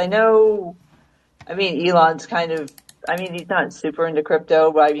wonder, because Elon's he's not super into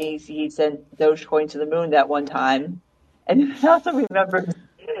crypto, but he sent Dogecoin to the moon that one time. And I also remember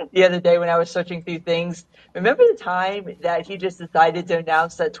the other day when I was searching through things, remember the time that he just decided to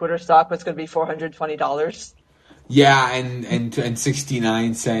announce that Twitter stock was going to be $420? Yeah, and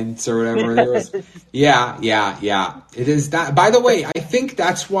 69 cents or whatever there was. Yeah. It is that. By the way, I think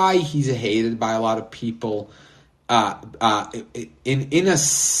that's why he's hated by a lot of people. In a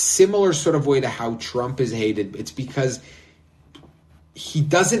similar sort of way to how Trump is hated, it's because he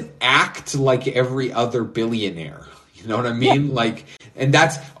doesn't act like every other billionaire. You know what I mean? Yeah. Like, and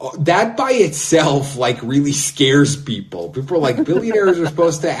that by itself, like, really scares people. People are like, billionaires are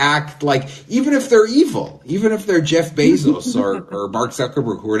supposed to act like, even if they're evil, even if they're Jeff Bezos or Mark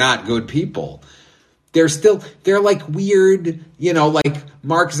Zuckerberg, who are not good people, they're like weird, like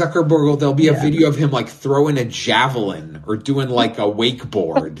Mark Zuckerberg, there'll be a video of him like throwing a javelin or doing like a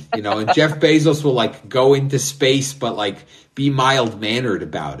wakeboard, and Jeff Bezos will like go into space, but like be mild-mannered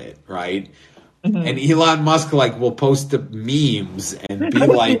about it, right? Mm-hmm. And Elon Musk like will post the memes and be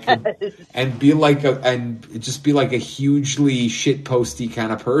like, and just be like a hugely shitposty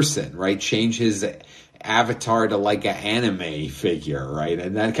kind of person, right? Change his avatar to like an anime figure, right?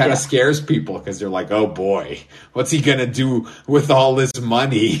 And that kind of scares people because they're like, oh boy, what's he gonna do with all this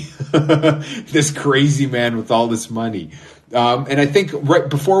money? This crazy man with all this money. And I think right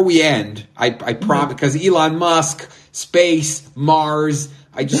before we end, I promise, because Elon Musk, space, Mars.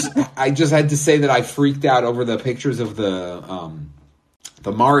 I just had to say that I freaked out over the pictures of the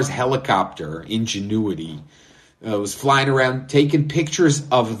Mars helicopter Ingenuity. It was flying around, taking pictures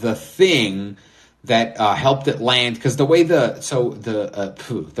of the thing that helped it land. Because the way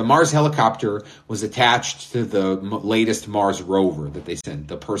the Mars helicopter was attached to the latest Mars rover that they sent,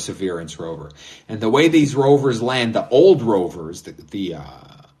 the Perseverance rover, and the way these rovers land, the old rovers,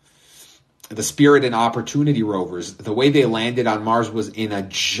 the Spirit and Opportunity rovers, the way they landed on Mars was in a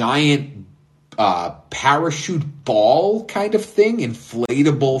giant parachute ball kind of thing,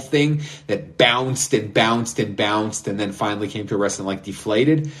 inflatable thing that bounced and bounced and bounced and then finally came to rest and like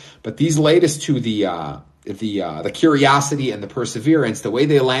deflated. But these latest two, the Curiosity and the Perseverance, the way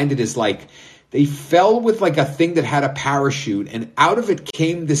they landed is like they fell with like a thing that had a parachute, and out of it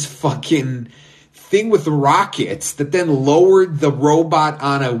came this fucking thing with rockets that then lowered the robot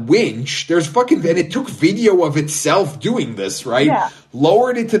on a winch. And it took video of itself doing this, right? Yeah.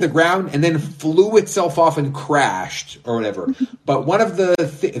 Lowered it to the ground and then flew itself off and crashed or whatever. But one of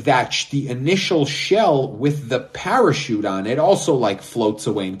the initial shell with the parachute on it also like floats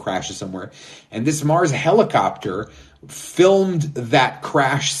away and crashes somewhere. And this Mars helicopter filmed that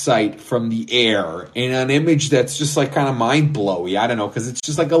crash site from the air in an image that's just like kind of mind-blowy. I don't know, because it's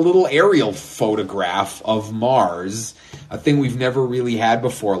just like a little aerial photograph of Mars, a thing we've never really had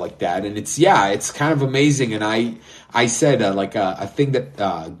before like that. And it's kind of amazing. And I said a thing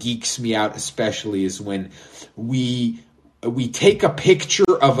that geeks me out especially is when we take a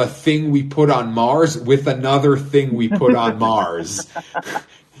picture of a thing we put on Mars with another thing we put on Mars.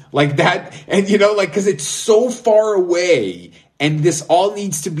 Like that, and because it's so far away, and this all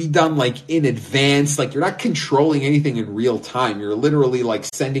needs to be done like in advance. Like you're not controlling anything in real time. You're literally like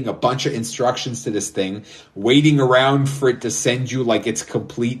sending a bunch of instructions to this thing, waiting around for it to send you like its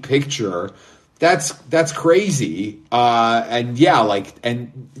complete picture. That's crazy. And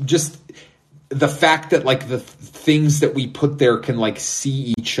just the fact that like the things that we put there can like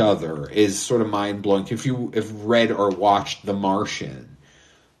see each other is sort of mind blowing. If you have read or watched The Martian.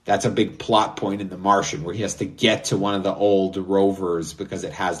 That's a big plot point in The Martian where he has to get to one of the old rovers because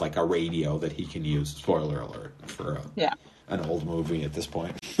it has like a radio that he can use. Spoiler alert for an old movie at this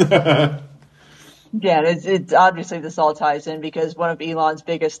point. Yeah, it's obviously this all ties in because one of Elon's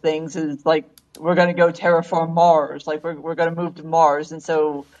biggest things is like we're going to go terraform Mars, like we're going to move to Mars, and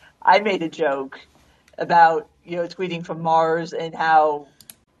so I made a joke about tweeting from Mars and how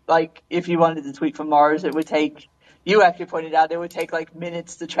like if you wanted to tweet from Mars, it would take. You actually pointed out it would take like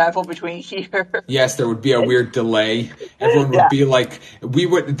minutes to travel between here. Yes, there would be a weird delay. Everyone would be like,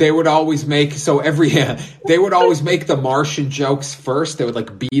 they would always make the Martian jokes first. They would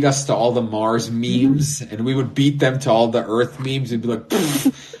like beat us to all the Mars memes and we would beat them to all the Earth memes. We'd be like,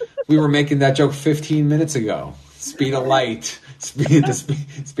 we were making that joke 15 minutes ago. Speed of light. Speed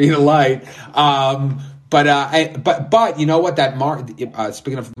of light. But you know what? That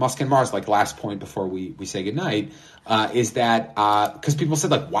speaking of Musk and Mars, like last point before we say goodnight, is that because people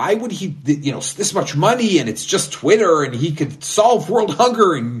said like, why would he, this much money and it's just Twitter and he could solve world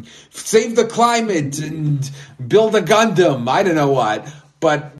hunger and save the climate and build a Gundam, I don't know what,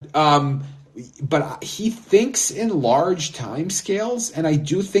 but he thinks in large time scales, and I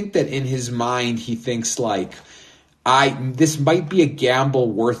do think that in his mind he thinks like, this might be a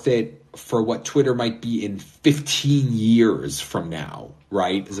gamble worth it for what Twitter might be in 15 years from now,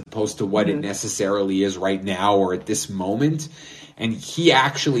 right? As opposed to what it necessarily is right now or at this moment. And he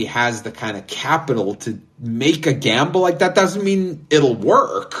actually has the kind of capital to make a gamble like that. Doesn't mean it'll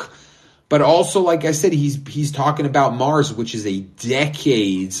work. But also, like I said, he's talking about Mars, which is a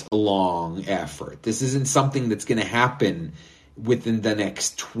decades-long effort. This isn't something that's going to happen within the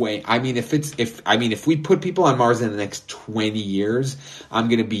next 20. If we put people on Mars in the next 20 years, I'm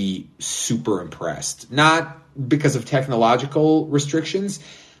going to be super impressed. Not because of technological restrictions.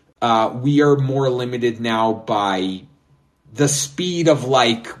 We are more limited now by the speed of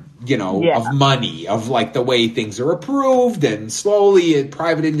of money, of like the way things are approved and slowly in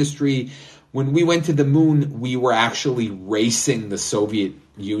private industry. When we went to the moon, we were actually racing the Soviet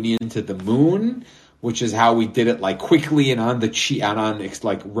Union to the moon, which is how we did it like quickly and on the cheap and on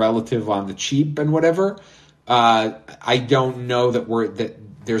like relative on the cheap and whatever. I don't know that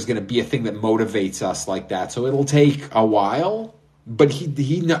there's going to be a thing that motivates us like that. So it'll take a while, but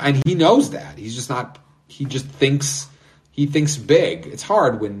he knows that. He's just not. He just thinks. He thinks big. It's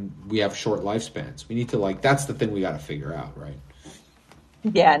hard when we have short lifespans. We need to that's the thing we got to figure out, right?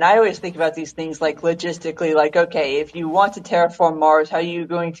 Yeah, and I always think about these things like logistically, like, okay, if you want to terraform Mars, how are you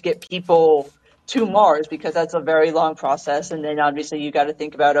going to get people to Mars? Because that's a very long process. And then obviously you got to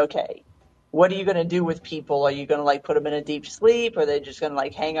think about, okay, what are you going to do with people? Are you going to put them in a deep sleep? Or are they just going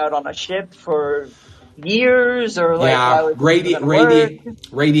to hang out on a ship for years? Or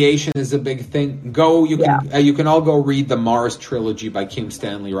radiation is a big thing. You can all go read the Mars trilogy by Kim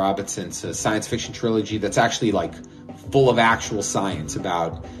Stanley Robinson's a science fiction trilogy that's actually full of actual science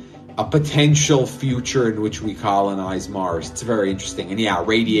about a potential future in which we colonize Mars. It's very interesting. And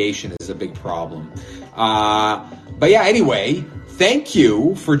radiation is a big problem. Anyway, thank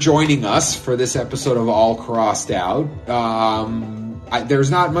you for joining us for this episode of All Crossed Out.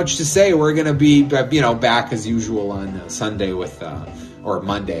 There's not much to say. We're going to be, back as usual on Sunday or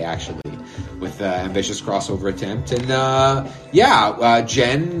Monday actually, with Ambitious Crossover Attempt. And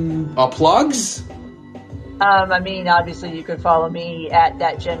Jen, plugs? Obviously you can follow me at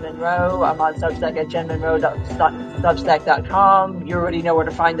that Jen Monroe. I'm on Substack at jenmonroe.substack.com. You already know where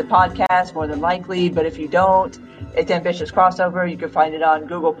to find the podcast, more than likely, but if you don't, it's Ambitious Crossover. You can find it on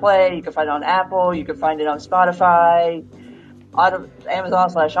Google Play, you can find it on Apple, you can find it on Spotify,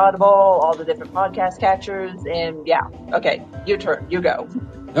 Amazon/Audible, all the different podcast catchers, and okay, your turn, you go.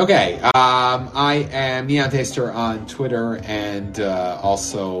 Okay, I am Neon Taster on Twitter and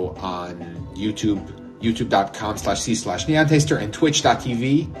also on YouTube, youtube.com/c/neontaster, and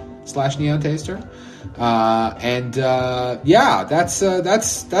twitch.tv/neontaster.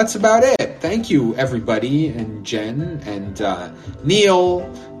 That's about it. Thank you, everybody, and Jen, and Neil,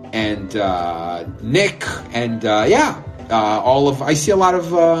 and Nick, and all of. I see a lot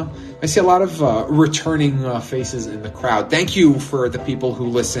of returning faces in the crowd. Thank you for the people who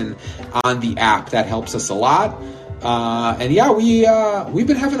listen on the app. That helps us a lot. We've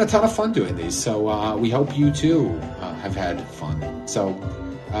been having a ton of fun doing these. So we hope you too have had fun. So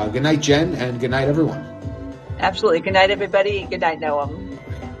good night, Jen, and good night, everyone. Absolutely. Good night, everybody. Good night, Noam.